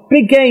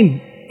 Big game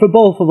for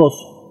both of us.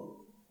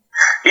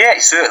 Yeah,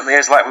 it certainly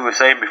is. Like we were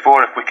saying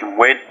before, if we can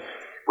win,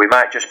 we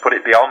might just put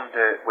it beyond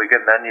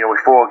Wigan then, with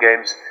 4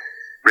 games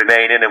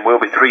remaining, and we'll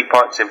be 3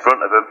 points in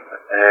front of them,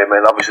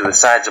 and obviously the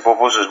sides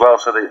above us as well,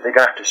 so they're going to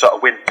have to sort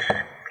of win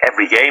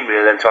every game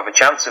really, then to have a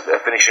chance of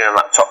finishing in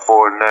that top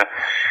 4. And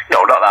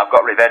not that I've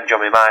got revenge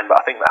on my mind,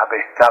 but I think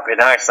that'd be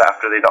nice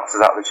after they knocked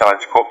us out of the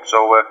Challenge Cup. So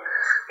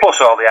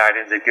plus all the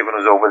idings they've given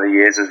us over the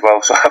years as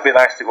well. So it'd be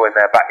nice to go in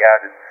their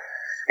backyard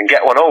and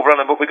get one over on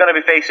them. But we're going to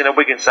be facing a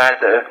Wigan side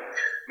that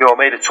are,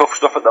 made of tough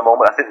stuff at the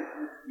moment. I think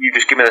you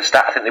just give me the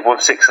stat. I think they've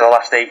won 6 of the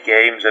last 8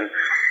 games, and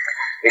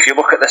if you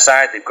look at the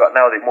side they've got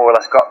now, they've more or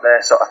less got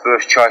their sort of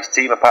first choice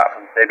team, apart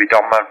from maybe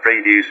Don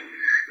Manfred,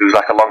 who's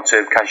like a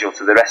long-term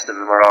casualty. The rest of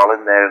them are all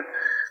in there, and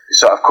they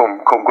sort of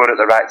come good at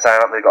the right time.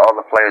 They've got all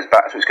the players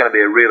back, so it's going to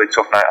be a really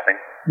tough night, I think.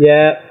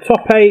 Yeah,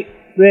 top 8,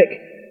 Rick.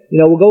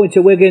 We're going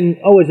to Wigan,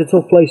 always a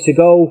tough place to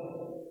go.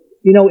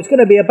 It's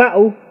going to be a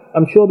battle.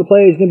 I'm sure the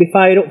players are going to be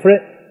fired up for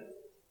it.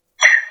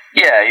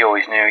 Yeah, you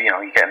always knew,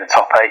 you get in the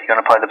top 8, you're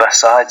going to play the best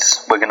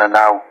sides. Wigan are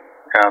now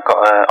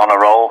got on a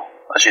roll,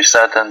 as you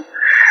said, and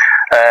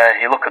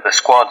you look at the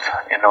squad,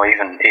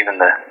 even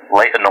the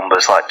later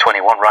numbers like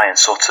 21 Ryan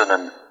Sutton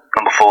and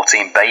number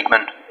 14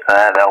 Bateman,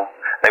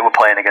 they were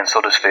playing against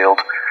Huddersfield.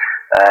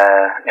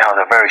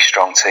 They're a very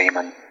strong team,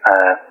 and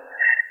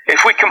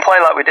if we can play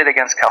like we did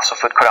against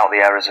Castleford, cut out the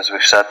errors as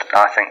we've said,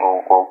 I think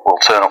we'll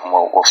turn up and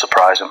we'll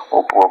surprise them.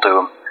 We'll do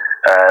them.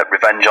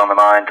 Revenge on the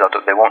mind.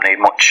 They won't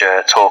need much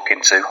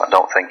talking to, I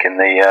don't think, in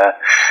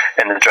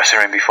the dressing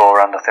room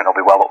beforehand. I think they'll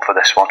be well up for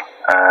this one.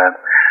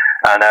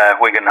 And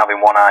Wigan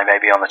having one eye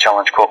maybe on the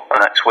Challenge Cup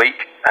next week.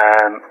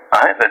 I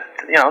think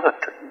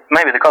that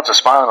maybe the gods are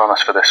smiling on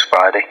us for this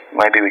Friday.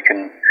 Maybe we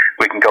can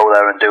go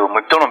there and do them.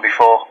 We've done them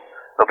before.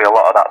 There'll be a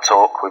lot of that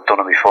talk. We've done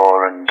them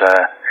before, and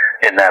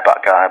in their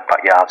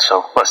backyard.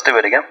 So let's do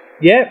it again.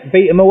 Yeah,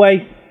 beat them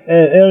away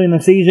early in the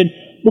season.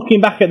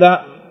 Looking back at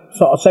that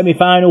sort of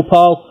semi-final,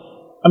 Paul,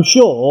 I'm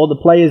sure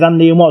the players,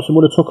 Andy and Watson,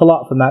 would have took a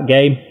lot from that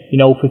game,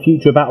 for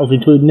future battles,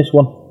 including this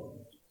one.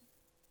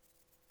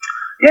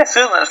 Yeah,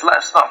 certainly.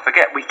 Let's not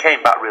forget, we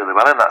came back really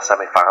well in that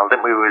semi-final,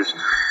 didn't we?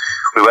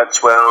 We went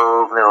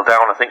 12-0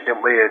 down, I think,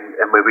 didn't we?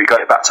 And we got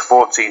it back to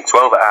 14-12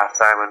 at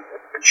half-time and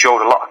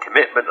showed a lot of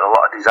commitment and a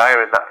lot of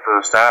desire in that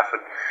first half.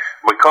 And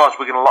we caused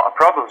Wigan a lot of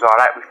problems. All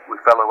right, we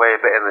fell away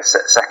a bit in the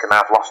second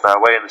half, lost our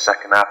way in the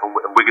second half, and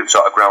Wigan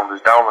sort of ground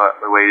us down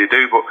the way they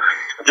do. But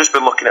I've just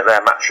been looking at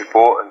their match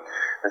report and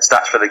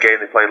stats for the game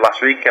they played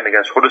last weekend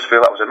against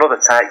Huddersfield. That was another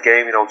tight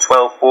game,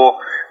 12-4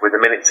 with a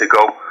minute to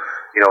go.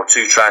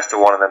 2 tries to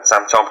 1, and then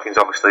Sam Tompkins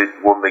obviously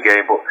won the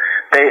game. But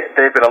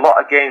they've been a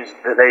lot of games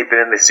that they've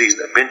been in this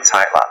season that have been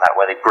tight like that,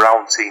 where they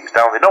ground teams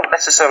down. They don't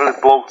necessarily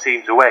blow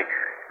teams away.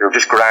 They'll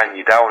just grind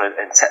you down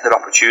and take their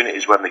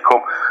opportunities when they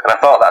come. And I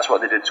thought that's what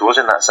they did to us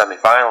in that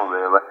semi-final,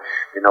 really.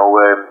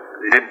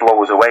 They didn't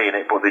blow us away in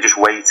it, but they just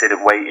waited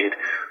and waited,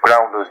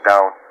 ground us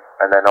down,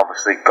 and then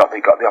obviously got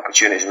the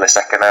opportunities in the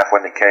second half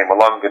when they came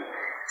along. And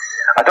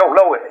I don't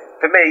know,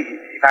 for me,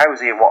 if I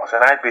was Ian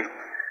Watson, I'd be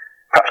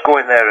perhaps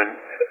going there and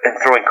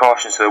throwing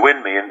caution to the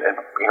wind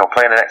and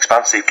playing an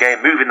expansive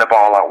game, moving the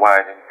ball out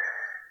wide. And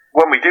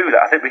when we do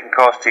that, I think we can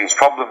cause teams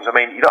problems. I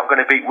mean, you're not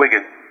going to beat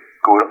Wigan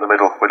going up the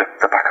middle with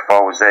the back of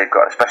forwards they've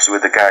got, especially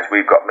with the guys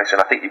we've got missing.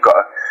 I think you've got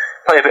to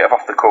play a bit of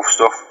off-the-cuff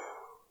stuff.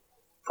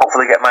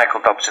 Hopefully get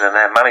Michael Dobson in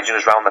there, managing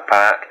us round the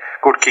park,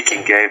 good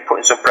kicking game,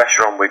 putting some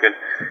pressure on Wigan,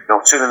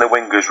 turning the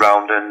wingers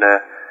round and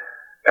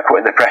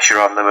putting the pressure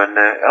on them, and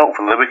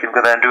hopefully we can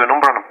go there and do a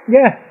number on them.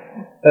 Yeah,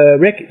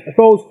 Rick, I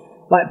suppose,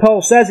 like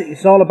Paul says,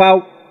 it's all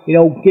about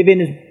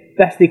giving as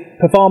best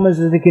performance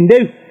as they can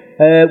do.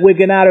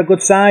 Wigan are a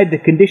good side. They're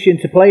conditioned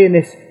to play in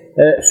this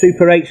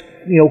Super 8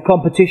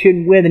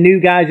 competition. We're the new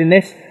guys in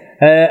this,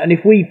 and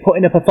if we put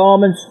in a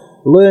performance,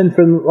 learn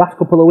from the last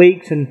couple of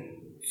weeks and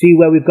see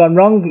where we've gone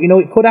wrong,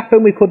 it could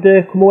happen. We could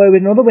come away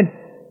with another win.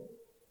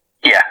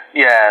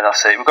 Yeah,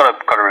 that's it. We've got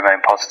to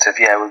remain positive.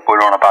 Yeah, we're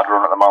on a bad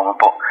run at the moment,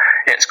 but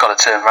it's got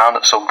to turn around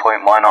at some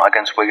point. Why not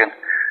against Wigan?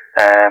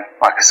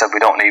 Like I said, we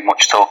don't need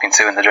much talking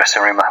to in the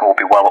dressing room. We'll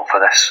be well up for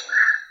this,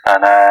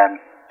 and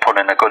put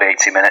in a good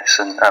 80 minutes,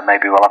 and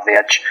maybe we'll have the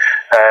edge.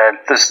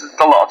 There's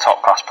a lot of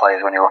top class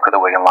players when you look at the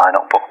Wigan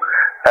lineup, but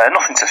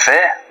nothing to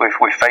fear.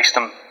 We've faced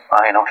them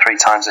 3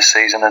 times this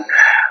season and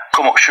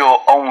come up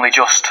short only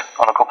just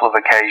on a couple of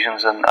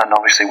occasions, and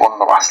obviously won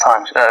the last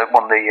time,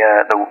 won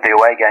the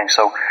away game.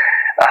 So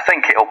I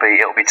think it'll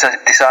be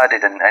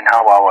decided in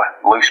how our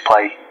loose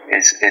play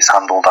is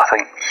handled. I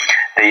think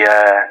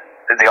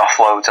the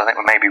offloads, I think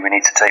maybe we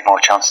need to take more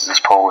chances, as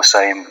Paul was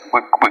saying.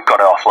 We've got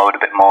to offload a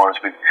bit more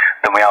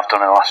than we have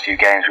done in the last few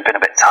games. We've been a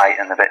bit tight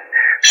and a bit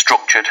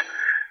structured.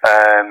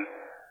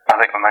 I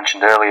think we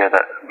mentioned earlier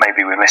that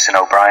maybe we're missing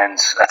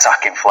O'Brien's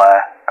attacking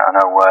flair. I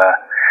know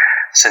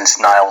since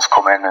Niall's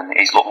come in and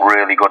he's looked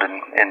really good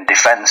in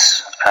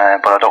defence,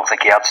 but I don't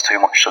think he adds too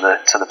much to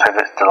the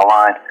pivot, to the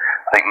line.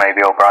 I think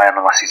maybe O'Brien,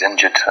 unless he's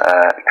injured,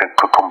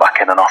 could come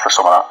back in and offer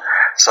some of that.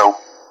 So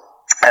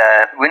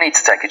we need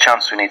to take a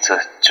chance. We need to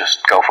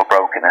just go for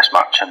broke in this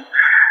match, and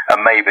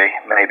maybe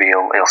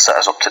he'll set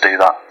us up to do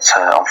that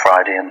on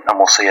Friday, and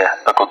we'll see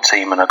a good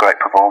team and a great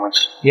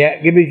performance.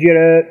 Yeah, give us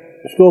your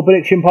score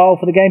prediction, Paul,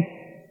 for the game.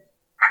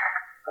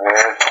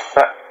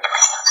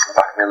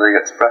 Back in the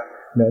League Express.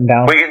 Written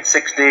down. Wigan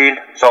 16,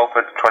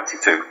 Salford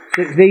 22.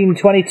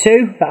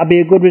 16-22. That'd be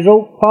a good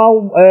result.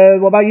 Paul,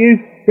 what about you,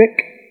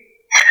 Rick?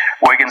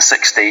 Wigan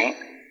 16,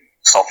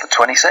 Salford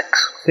 26.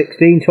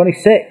 16-26.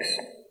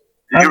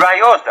 Did you write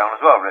yours down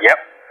as well, Rick? Yep.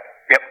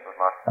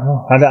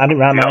 Oh, I didn't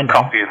write mine down.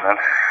 Copying, man.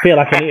 Feel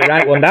like I need to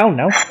write one down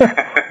now.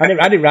 I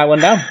didn't write one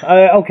down.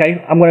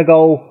 Okay, I'm gonna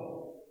go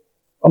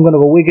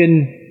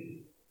Wigan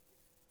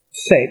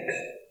 6,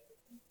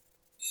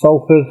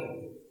 Salford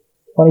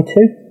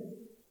 22.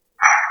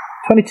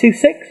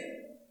 22-6.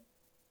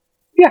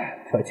 Yeah,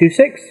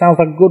 22-6 sounds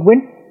like a good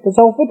win for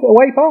Salford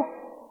away, Paul.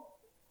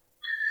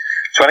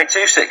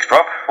 22-6,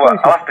 Rob. Well,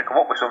 I'll have to come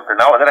up with something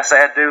now. What did I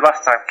say I'd do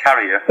last time?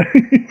 Carrier. If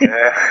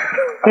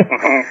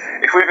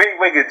we beat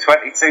Wigan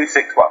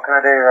 22-6, what can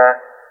I do?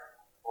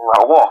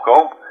 I'll walk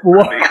home.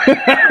 What?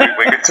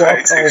 Wigan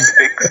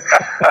 22-6.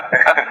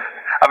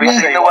 Have you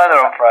seen the weather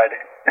on Friday?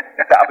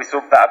 That'll be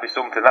something.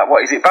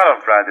 What is it bad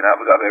on Friday night?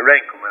 We've got a bit of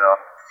rain coming on.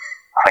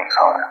 I think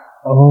so. Yeah.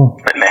 Oh.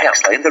 But we can't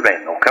stay in the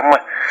rain, though, can we?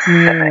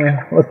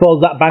 Yeah. I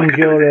suppose that bangs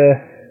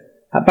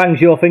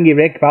your thingy,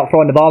 Rick, about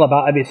throwing the ball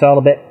about if it's all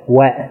a bit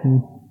wet.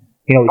 And,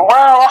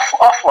 well,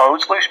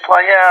 offloads, loose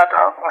play, yeah.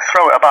 I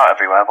throw it about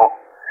everywhere, but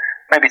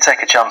maybe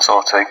take a chance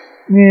or two.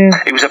 Yeah.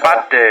 It was a bad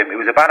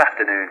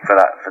afternoon for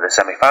the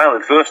semi-final.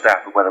 The first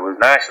half the weather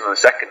was nice, and the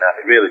second half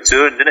it really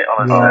turned, didn't it,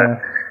 on us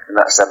in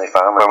that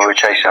semi-final when we were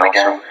chasing the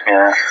game.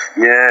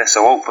 Yeah.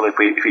 So hopefully,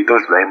 if it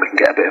does rain, we can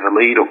get a bit of a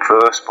lead up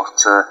first. But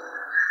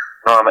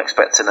no, I'm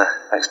expecting.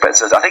 I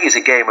think it's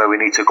a game where we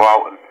need to go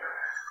out and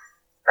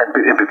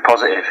be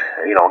positive.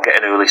 Get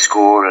an early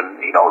score, and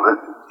we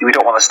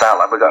don't want to start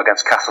like we got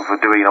against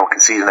Castleford,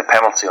 conceding a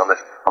penalty on the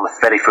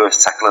very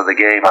first tackle of the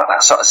game.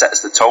 That sort of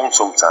sets the tone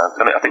sometimes,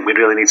 doesn't it? I think we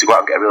really need to go out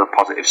and get a real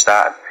positive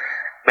start, and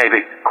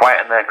maybe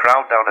quieten their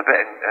crowd down a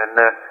bit and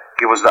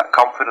give us that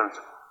confidence.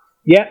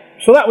 Yeah,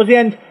 so that was the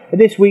end of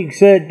this week's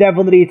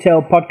Devil in the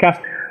Detail podcast.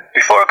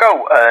 Before I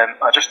go,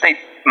 I just need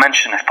to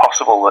mention, if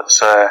possible, that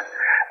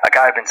a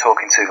guy I've been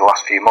talking to the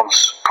last few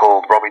months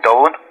called Robbie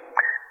Dolan.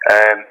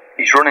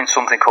 He's running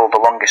something called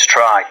the Longest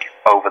Strike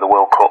over the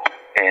World Cup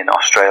in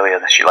Australia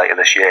later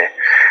this year,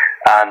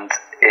 and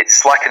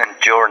it's like an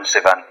endurance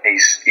event.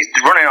 He's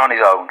running on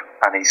his own,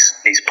 and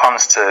he's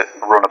plans to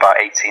run about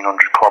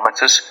 1,800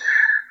 kilometres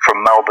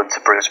from Melbourne to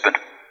Brisbane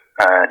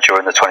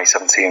during the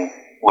 2017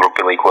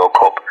 Rugby League World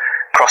Cup,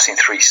 crossing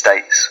 3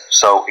 states.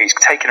 So he's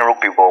taking a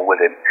rugby ball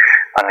with him,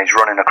 and he's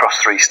running across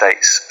 3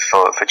 states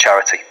for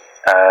charity,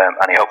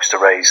 and he hopes to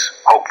raise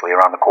hopefully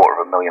around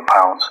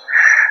 £250,000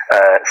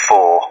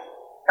 for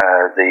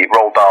the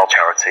Roald Dahl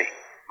charity,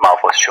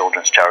 Marvellous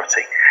Children's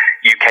Charity,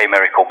 UK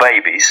Miracle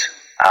Babies,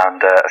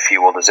 and a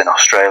few others in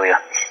Australia.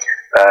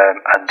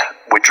 And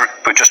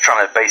we're just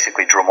trying to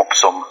basically drum up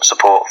some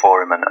support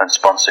for him and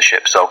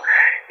sponsorship. So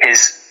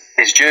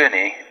his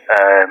journey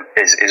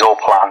is all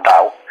planned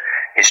out.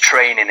 His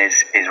training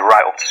is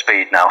right up to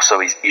speed now, so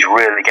he's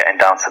really getting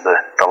down to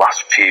the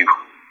last few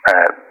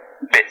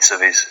bits of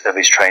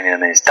his training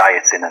and his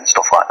dieting and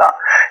stuff like that.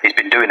 He's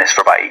been doing this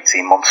for about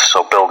 18 months,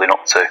 so building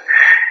up to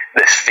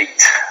this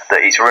feat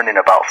that he's running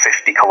about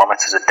 50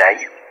 kilometres a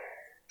day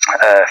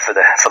for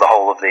the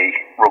whole of the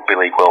Rugby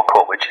League World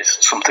Cup, which is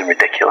something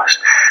ridiculous.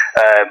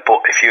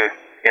 But if you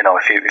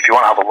want to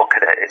have a look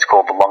at it, it's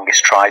called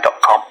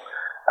thelongesttry.com,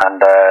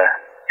 and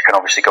you can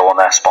obviously go on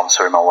there,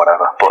 sponsor him or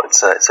whatever. But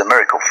it's a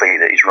miracle feat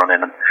that he's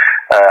running, and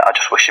I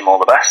just wish him all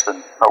the best.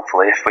 And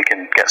hopefully, if we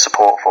can get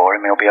support for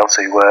him, he'll be able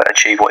to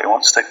achieve what he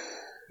wants to.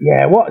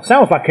 Yeah, it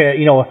sounds like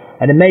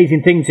an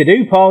amazing thing to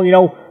do, Paul.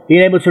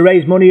 Being able to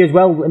raise money as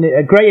well, and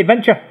a great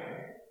adventure.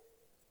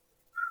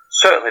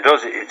 Certainly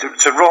does.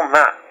 To run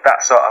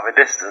that sort of a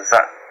distance,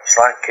 it's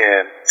like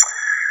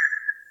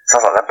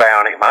sounds like the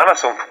Bionic Man or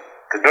something.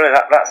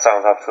 That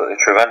sounds absolutely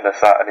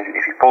tremendous. And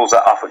if he pulls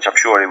that off, which I'm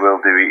sure he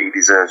will do, he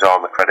deserves all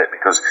the credit,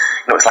 because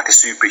it's like a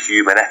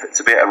superhuman effort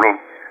to be able to run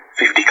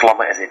 50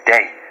 kilometres a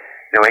day.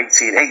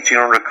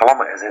 1,800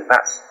 kilometres, and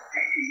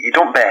you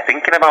don't bear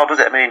thinking about, does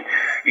it? I mean,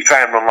 you try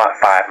and run like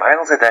 5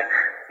 miles a day.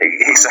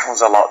 It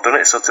sounds a lot,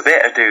 doesn't it? So to be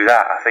able to do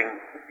that, I think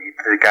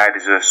the guy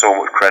deserves so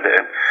much credit.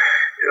 And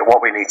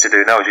what we need to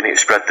do now is we need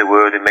to spread the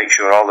word and make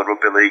sure all the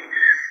rugby league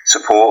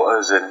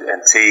supporters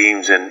and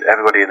teams and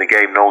everybody in the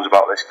game knows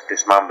about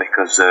this man,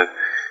 because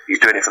he's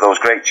doing it for those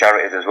great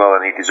charities as well,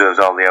 and he deserves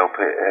all the help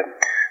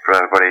from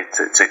everybody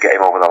to get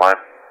him over the line.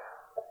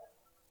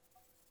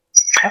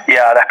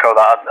 Yeah, I'd echo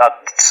that.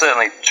 I'd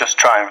certainly just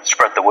try and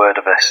spread the word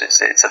of this.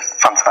 It's a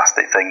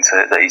fantastic thing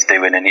that he's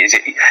doing, and he's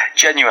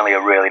genuinely a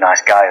really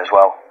nice guy as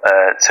well.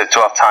 To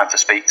have time to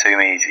speak to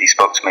me, he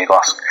spoke to me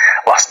last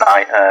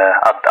night.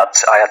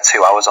 I had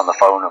 2 hours on the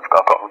phone. I've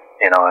got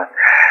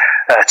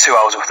 2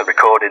 hours worth of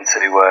recording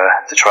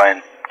to try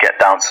and get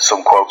down to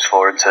some quotes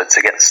for him to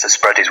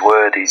spread his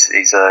word.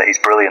 He's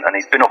brilliant, and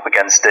he's been up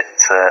against it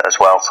as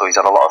well. So he's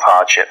had a lot of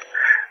hardship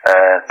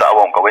that I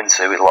won't go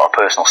into, with a lot of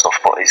personal stuff.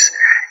 But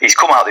he's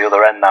come out the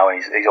other end now.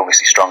 He's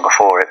obviously stronger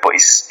for it, but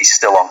he's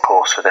still on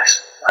course for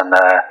this, and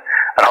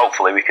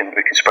hopefully we can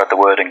spread the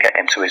word and get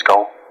him to his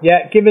goal.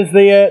 Yeah, give us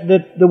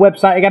the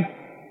website again.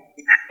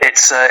 It's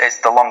It's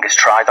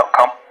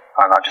thelongesttry.com,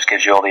 and that just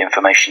gives you all the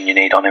information you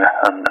need on him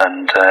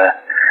and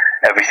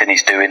everything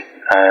he's doing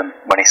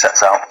when he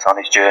sets out on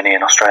his journey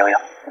in Australia.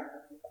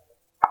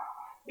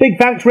 Big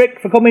thanks,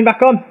 Rick, for coming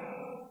back on.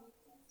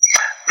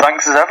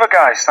 Thanks as ever,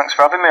 guys. Thanks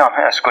for having me on.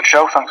 It's a good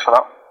show. Thanks for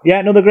that. Yeah,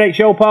 another great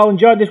show, Paul.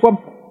 Enjoyed this one?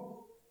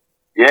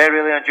 Yeah,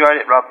 really enjoyed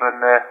it, Rob,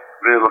 and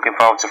really looking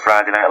forward to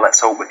Friday night. Let's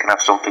hope we can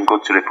have something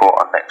good to report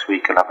on next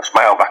week and have a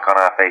smile back on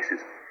our faces.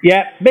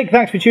 Yeah, big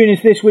thanks for tuning in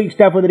to this week's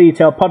Devil in the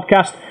Detail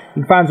podcast.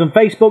 You can find us on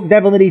Facebook,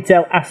 Devil in the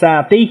Detail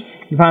SRD.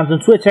 You can find us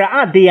on Twitter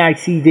at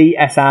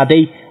DICDSRD.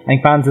 And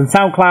you can find us on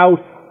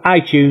SoundCloud,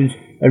 iTunes,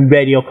 and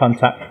Radio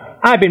Contact.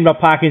 I've been Rob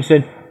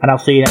Parkinson, and I'll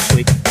see you next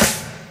week.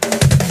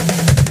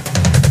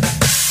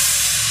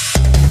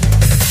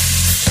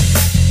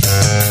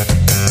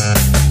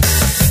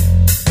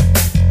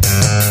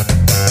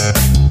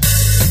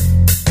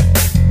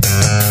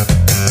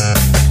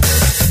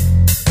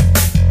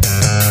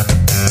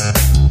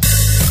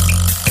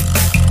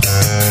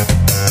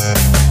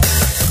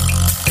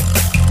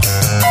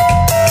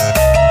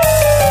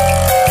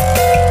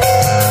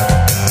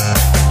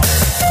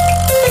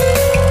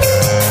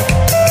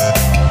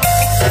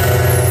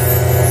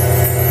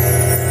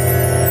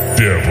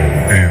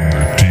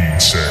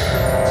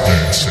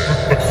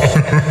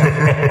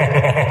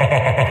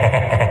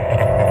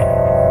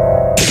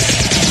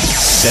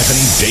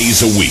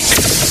 Days a week,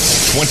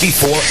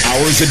 24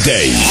 hours a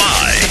day.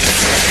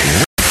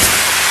 Live.